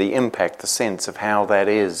imagine, the impact, the sense of how that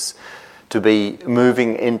is to be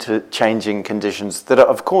moving into changing conditions that are,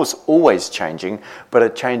 of course, always changing, but are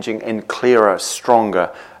changing in clearer, stronger,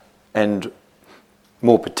 and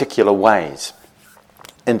more particular ways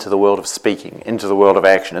into the world of speaking, into the world of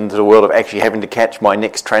action, into the world of actually having to catch my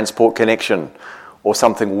next transport connection, or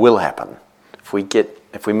something will happen.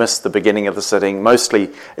 If we miss the beginning of the sitting, mostly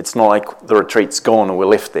it's not like the retreat's gone and we're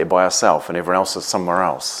left there by ourselves and everyone else is somewhere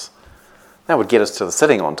else. That would get us to the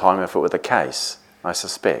sitting on time if it were the case, I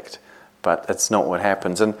suspect. But that's not what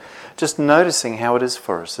happens. And just noticing how it is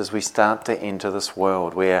for us as we start to enter this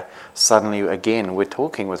world where suddenly, again, we're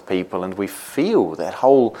talking with people and we feel that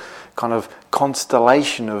whole kind of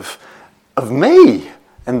constellation of me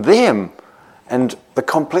and them and the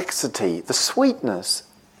complexity, the sweetness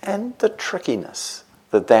and the trickiness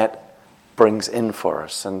that brings in for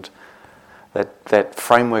us, and that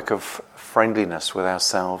framework of friendliness with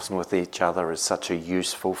ourselves and with each other is such a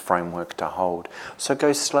useful framework to hold. So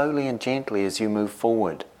go slowly and gently as you move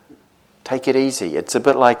forward. Take it easy. It's a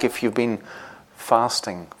bit like if you've been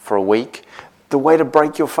fasting for a week. The way to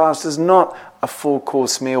break your fast is not a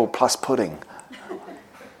 4-course meal plus pudding.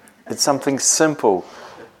 It's something simple,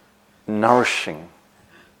 nourishing,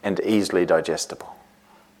 and easily digestible.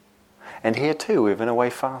 And here too, we've in a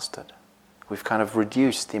way fasted. We've kind of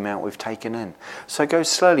reduced the amount we've taken in. So go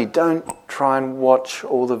slowly. Don't try and watch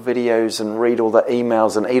all the videos and read all the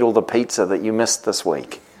emails and eat all the pizza that you missed this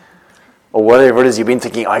week. Or whatever it is you've been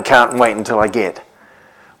thinking, I can't wait until I get.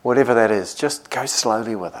 Whatever that is, just go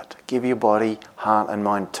slowly with it. Give your body, heart and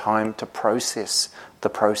mind time to process the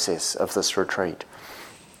process of this retreat,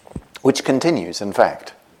 which continues, in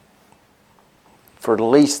fact, for at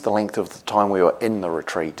least the length of the time we were in the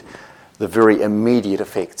retreat. The very immediate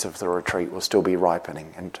effects of the retreat will still be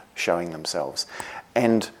ripening and showing themselves.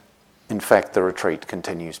 And in fact, the retreat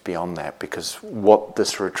continues beyond that, because what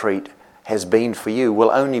this retreat has been for you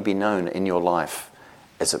will only be known in your life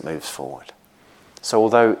as it moves forward. So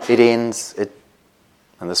although it ends,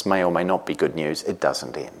 and this may or may not be good news, it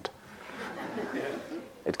doesn't end.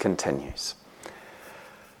 It continues.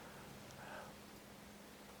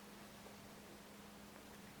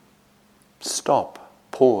 Stop.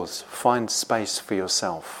 Pause, find space for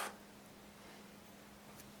yourself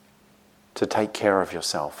to take care of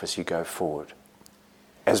yourself as you go forward.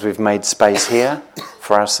 As we've made space here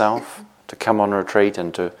for ourselves to come on retreat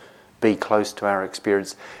and to be close to our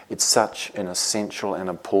experience, it's such an essential and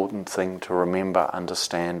important thing to remember,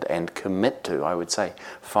 understand and commit to, I would say.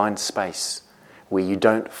 Find space where you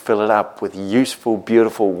don't fill it up with useful,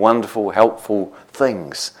 beautiful, wonderful, helpful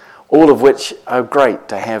things, all of which are great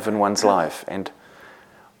to have in one's life, and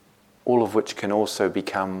all of which can also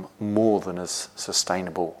become more than as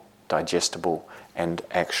sustainable, digestible, and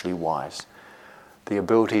actually wise. The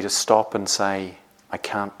ability to stop and say, I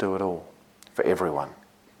can't do it all for everyone,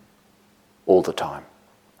 all the time.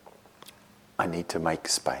 I need to make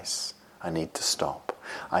space. I need to stop.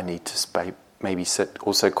 I need to maybe sit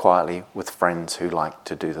also quietly with friends who like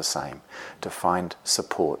to do the same, to find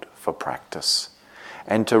support for practice,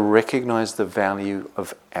 and to recognize the value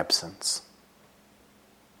of absence,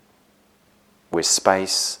 where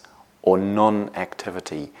space or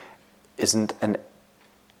non-activity isn't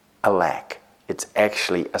a lack, it's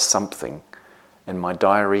actually a something. In my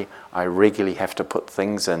diary, I regularly have to put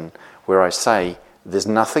things in where I say, there's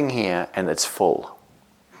nothing here and it's full.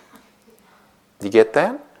 You get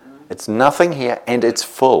that? It's nothing here and it's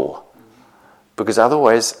full. Because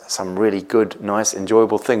otherwise, some really good, nice,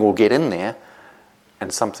 enjoyable thing will get in there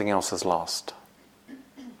and something else is lost.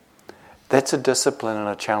 That's a discipline and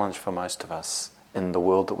a challenge for most of us in the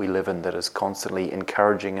world that we live in, that is constantly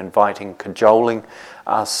encouraging, inviting, cajoling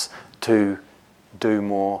us to do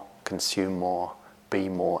more, consume more, be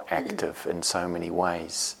more active in so many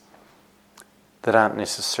ways that aren't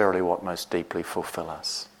necessarily what most deeply fulfill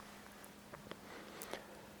us.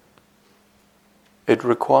 It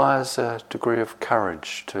requires a degree of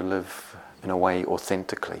courage to live in a way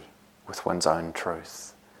authentically with one's own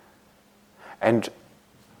truth. And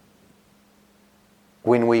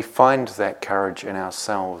when we find that courage in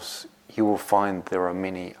ourselves, you will find there are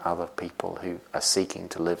many other people who are seeking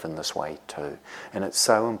to live in this way too. And it's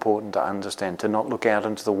so important to understand, to not look out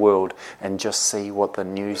into the world and just see what the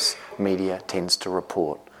news media tends to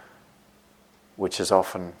report, which is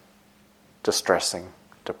often distressing,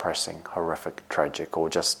 depressing, horrific, tragic, or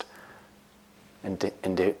just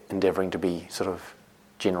endeavouring to be sort of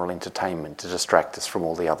general entertainment to distract us from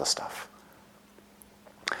all the other stuff.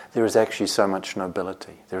 There is actually so much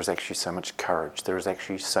nobility, there is actually so much courage, there is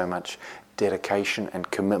actually so much dedication and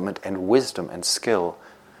commitment and wisdom and skill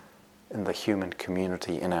in the human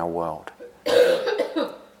community in our world.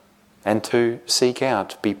 And to seek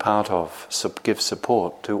out, be part of, give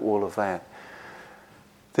support to all of that.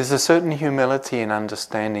 There's a certain humility in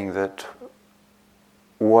understanding that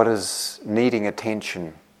what is needing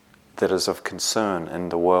attention that is of concern in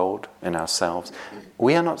the world, in ourselves,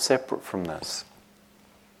 we are not separate from this.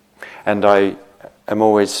 And I am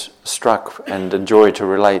always struck and enjoy to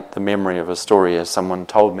relate the memory of a story, as someone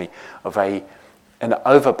told me, of an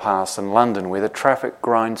overpass in London where the traffic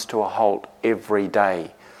grinds to a halt every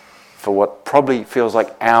day for what probably feels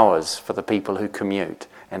like hours for the people who commute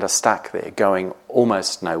and are stuck there going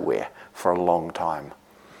almost nowhere for a long time.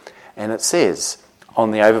 And it says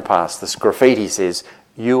on the overpass, this graffiti says,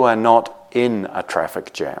 "You are not in a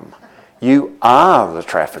traffic jam. You are the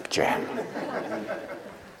traffic jam."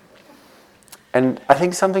 And I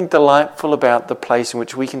think something delightful about the place in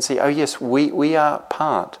which we can see, oh yes, we are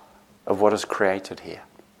part of what is created here.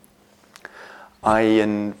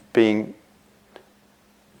 In being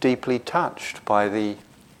deeply touched by the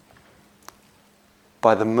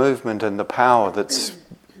movement and the power that's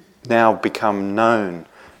now become known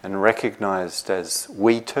and recognized as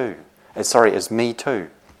me too. A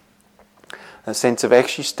sense of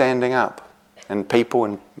actually standing up, and people,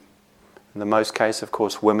 in the most case, of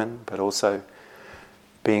course, women, but also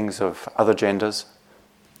beings of other genders,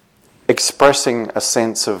 expressing a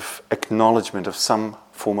sense of acknowledgement of some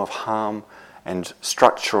form of harm and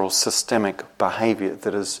structural systemic behaviour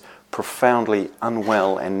that is profoundly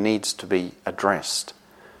unwell and needs to be addressed.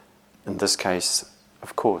 In this case,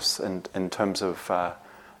 of course, in terms of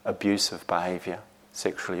abusive behaviour,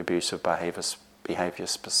 sexually abusive behaviour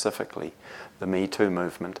specifically, the Me Too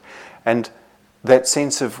movement, and that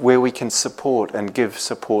sense of where we can support and give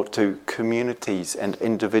support to communities and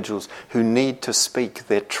individuals who need to speak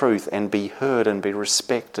their truth and be heard and be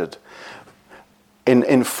respected, in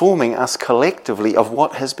informing us collectively of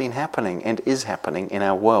what has been happening and is happening in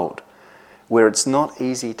our world, where it's not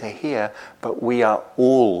easy to hear, but we are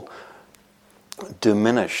all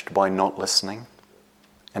diminished by not listening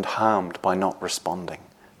and harmed by not responding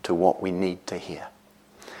to what we need to hear.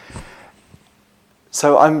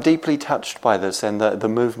 So I'm deeply touched by this and the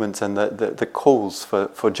movements and the calls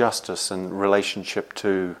for justice in relationship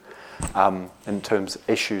to, in terms of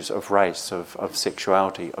issues of race, of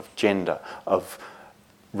sexuality, of gender, of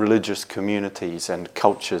religious communities and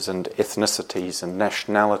cultures and ethnicities and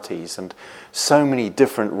nationalities and so many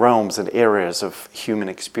different realms and areas of human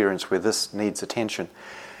experience where this needs attention.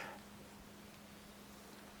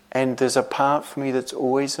 And there's a part for me that's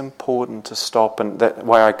always important to stop, and that's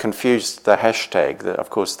why I confused the hashtag. Of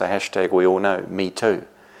course, the hashtag we all know, Me Too.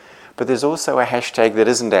 But there's also a hashtag that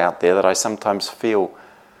isn't out there that I sometimes feel,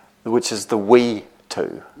 which is the We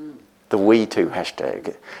Too. The We Too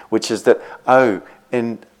hashtag, which is that,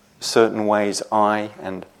 in certain ways I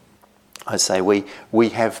say we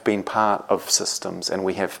have been part of systems, and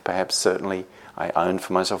we have perhaps certainly, I own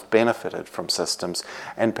for myself, benefited from systems,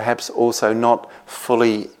 and perhaps also not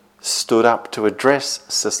fully stood up to address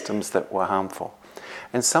systems that were harmful.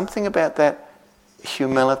 And something about that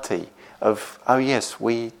humility of, oh yes,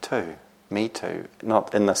 we too, me too,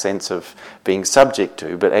 not in the sense of being subject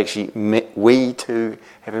to, but actually we too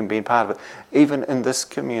having been part of it. Even in this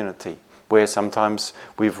community, where sometimes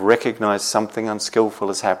we've recognised something unskillful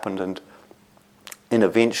has happened, and in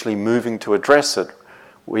eventually moving to address it,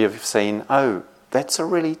 we have seen, oh, that's a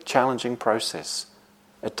really challenging process.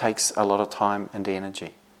 It takes a lot of time and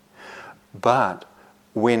energy. But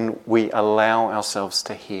when we allow ourselves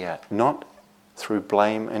to hear, not through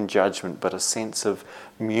blame and judgment, but a sense of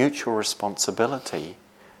mutual responsibility,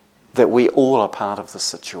 that we all are part of the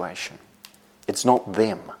situation. It's not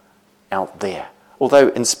them out there. Although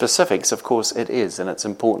in specifics, of course, it is, and it's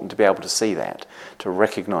important to be able to see that, to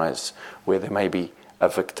recognise where there may be a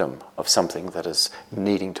victim of something that is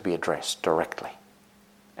needing to be addressed directly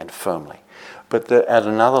and firmly. But at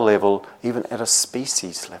another level, even at a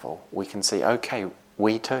species level, we can see, okay,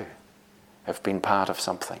 we too have been part of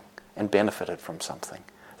something and benefited from something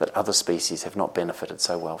that other species have not benefited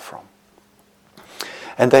so well from.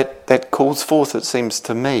 And that calls forth, it seems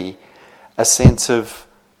to me, a sense of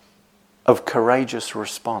of courageous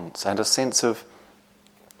response and a sense of,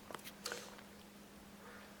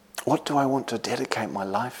 what do I want to dedicate my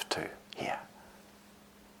life to here?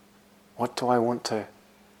 What do I want to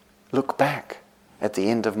look back at the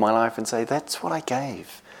end of my life and say, that's what I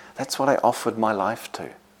gave. That's what I offered my life to.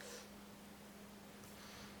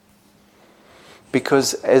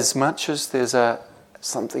 Because as much as there's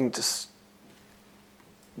something just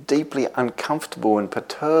deeply uncomfortable and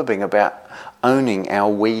perturbing about owning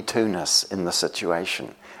our we too-ness in the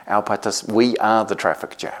situation, we are the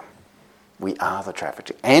traffic jam. We are the traffic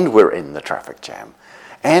jam. And we're in the traffic jam.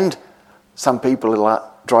 And some people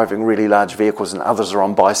are driving really large vehicles and others are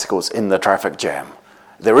on bicycles in the traffic jam.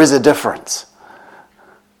 There is a difference.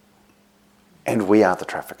 And we are the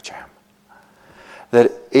traffic jam.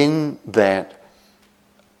 That in that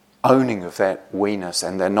owning of that we-ness,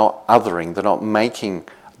 and they're not othering, they're not making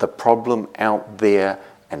the problem out there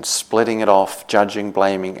and splitting it off, judging,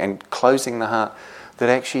 blaming, and closing the heart, that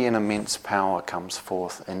actually an immense power comes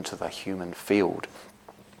forth into the human field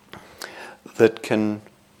that can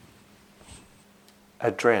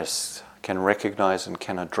address, can recognize and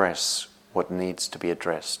can address what needs to be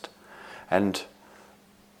addressed. And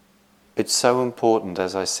it's so important,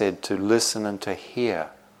 as I said, to listen and to hear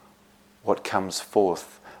what comes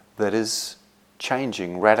forth that is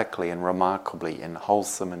changing radically and remarkably in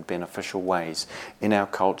wholesome and beneficial ways in our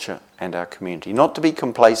culture and our community. Not to be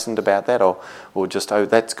complacent about that or just, oh,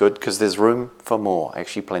 that's good, because there's room for more,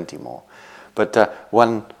 actually plenty more. But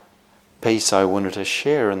one piece I wanted to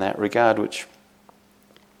share in that regard, which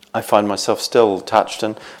I find myself still touched,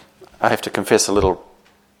 and I have to confess a little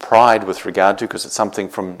pride with regard to, because it's something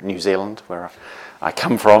from New Zealand, where I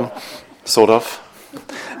come from, sort of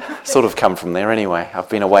come from there anyway. I've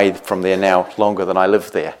been away from there now longer than I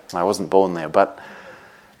lived there. I wasn't born there, but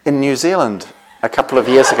in New Zealand a couple of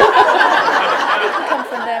years ago... Come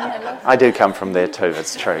from there, hello? I do come from there too,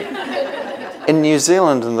 it's true. In New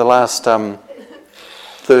Zealand in the last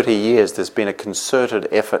 30 years there's been a concerted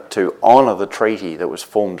effort to honour the treaty that was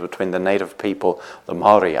formed between the native people, the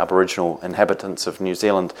Māori, Aboriginal inhabitants of New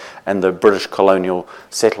Zealand, and the British colonial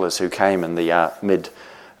settlers who came in the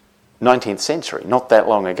mid-19th century, not that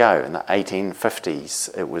long ago, in the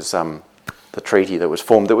 1850s. It was the treaty that was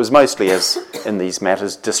formed. It was mostly, as in these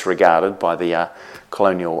matters, disregarded by the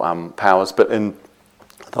colonial powers, but in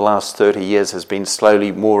the last 30 years has been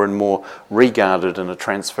slowly more and more regarded in a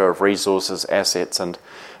transfer of resources, assets and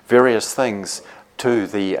various things to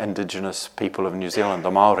the indigenous people of New Zealand, the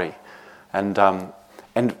Māori.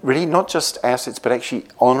 And really not just assets, but actually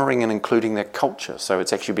honouring and including their culture. So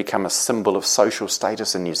it's actually become a symbol of social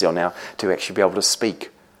status in New Zealand now to actually be able to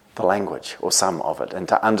speak the language, or some of it, and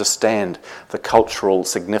to understand the cultural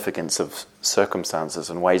significance of circumstances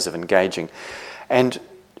and ways of engaging. And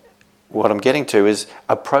what I'm getting to is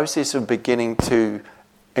a process of beginning to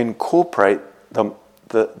incorporate the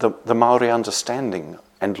Māori understanding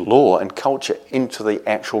and law and culture into the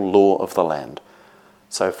actual law of the land.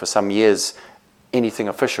 So for some years, anything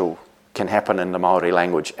official can happen in the Māori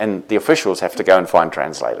language, and the officials have to go and find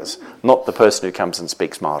translators, not the person who comes and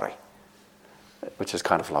speaks Māori, which is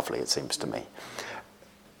kind of lovely, it seems to me.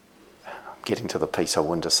 Getting to the piece I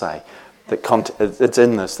wanted to say, it's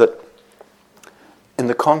in this, that in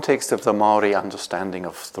the context of the Māori understanding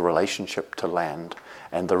of the relationship to land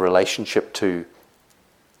and the relationship to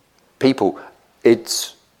people,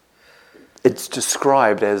 it's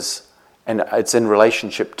described as, and it's in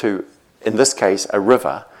relationship to, in this case, a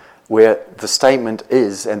river, where the statement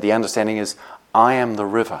is, and the understanding is, I am the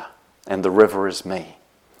river, and the river is me.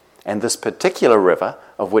 And this particular river,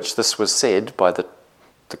 of which this was said by the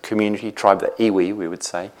community tribe, the iwi, we would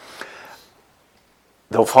say,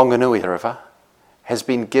 the Whanganui River, has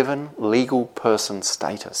been given legal person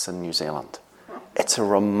status in New Zealand. It's a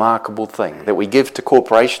remarkable thing that we give to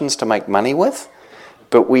corporations to make money with,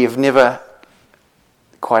 but we have never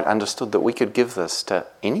quite understood that we could give this to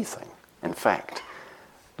anything. In fact,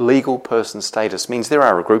 legal person status means there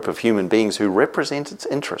are a group of human beings who represent its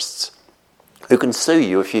interests, who can sue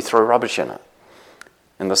you if you throw rubbish in it,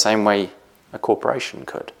 in the same way a corporation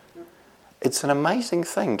could. It's an amazing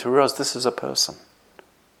thing to realise this is a person,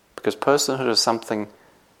 because personhood is something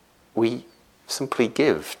we simply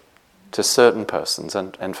give to certain persons,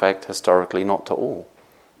 and in fact, historically, not to all,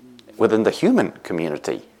 within the human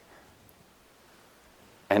community.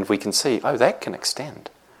 And we can see, oh, that can extend.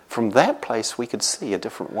 From that place, we could see a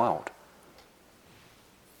different world.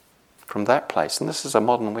 From that place, and this is a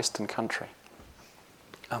modern Western country,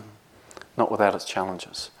 not without its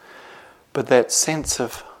challenges. But that sense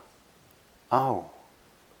of, oh,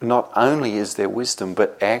 not only is there wisdom,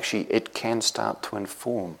 but actually it can start to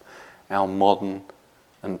inform our modern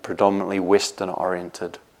and predominantly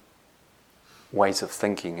Western-oriented ways of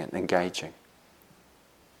thinking and engaging.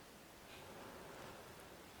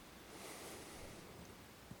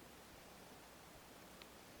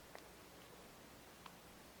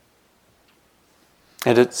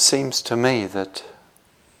 And it seems to me that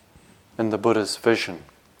in the Buddha's vision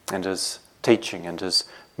and his teaching and his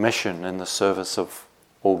mission in the service of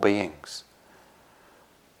all beings,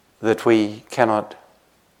 that we cannot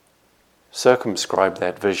circumscribe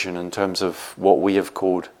that vision in terms of what we have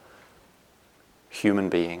called human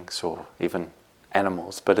beings or even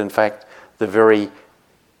animals, but in fact the very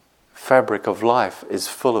fabric of life is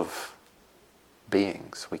full of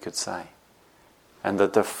beings, we could say. And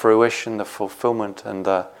that the fruition, the fulfillment and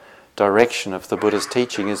the direction of the Buddha's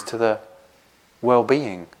teaching is to the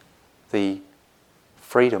well-being, the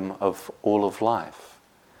freedom of all of life.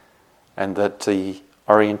 And that the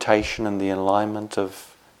orientation and the alignment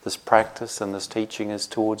of this practice and this teaching is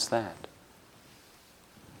towards that.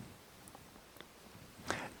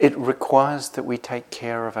 It requires that we take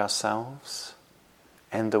care of ourselves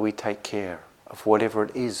and that we take care of whatever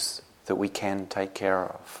it is that we can take care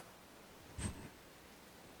of.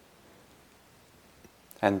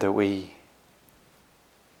 And that we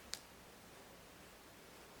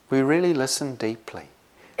really listen deeply,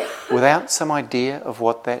 without some idea of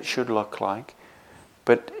what that should look like,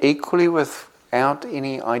 but equally without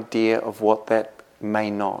any idea of what that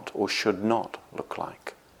may not or should not look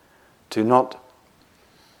like. To not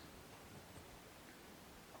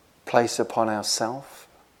place upon ourselves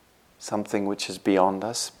something which is beyond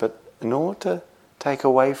us, but in order to take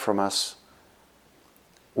away from us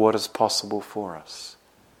what is possible for us.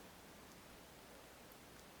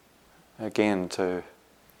 Again, to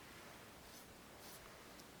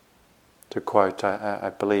quote,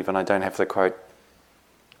 I believe, and I don't have the quote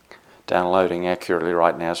downloading accurately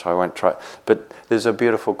right now, so I won't try, but there's a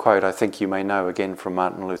beautiful quote I think you may know, again from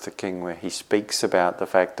Martin Luther King, where he speaks about the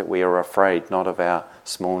fact that we are afraid not of our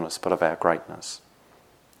smallness, but of our greatness.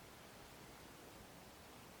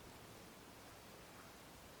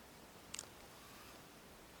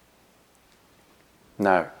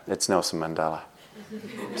 No, it's Nelson Mandela.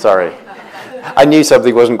 Sorry. I knew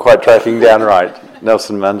something wasn't quite tracking down right.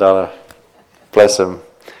 Nelson Mandela, bless him.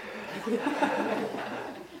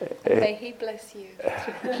 May he bless you.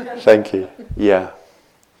 Thank you. Yeah.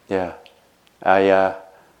 I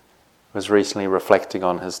was recently reflecting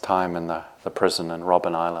on his time in the prison in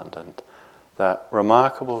Robben Island and the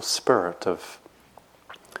remarkable spirit of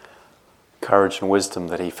courage and wisdom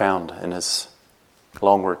that he found in his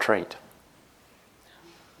long retreat.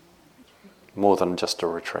 More than just a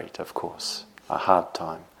retreat, of course, a hard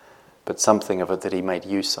time, but something of it that he made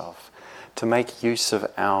use of, to make use of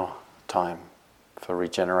our time for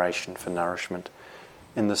regeneration, for nourishment,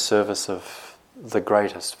 in the service of the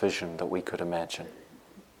greatest vision that we could imagine,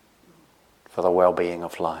 for the well-being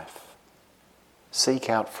of life. Seek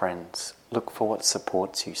out friends, look for what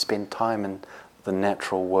supports you, spend time in the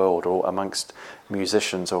natural world or amongst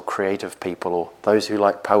musicians or creative people or those who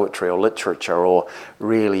like poetry or literature or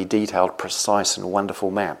really detailed, precise and wonderful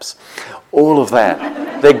maps. All of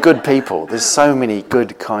that. They're good people. There's so many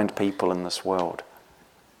good, kind people in this world.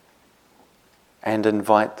 And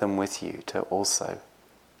invite them with you to also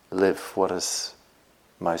live what is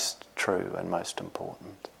most true and most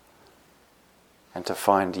important. And to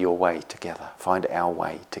find your way together, find our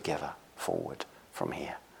way together forward from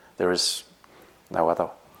here. There is no other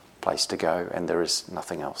place to go, and there is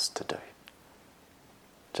nothing else to do.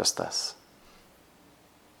 Just this.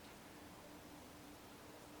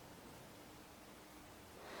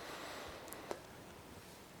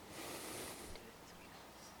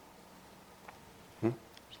 Yeah,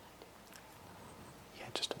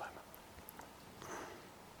 just a moment.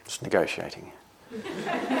 Just negotiating.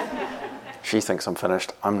 She thinks I'm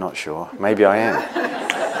finished. I'm not sure. Maybe I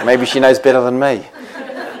am. Maybe she knows better than me.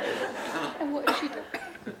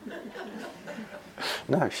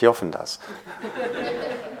 No, she often does.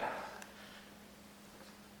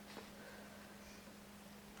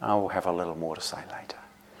 I will have a little more to say later.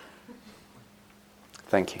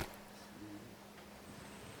 Thank you.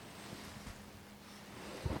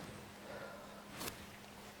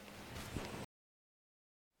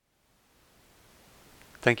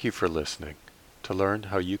 Thank you for listening. To learn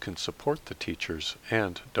how you can support the teachers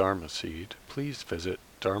and Dharma Seed, please visit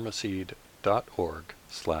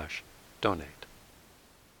dharmaseed.org/donate.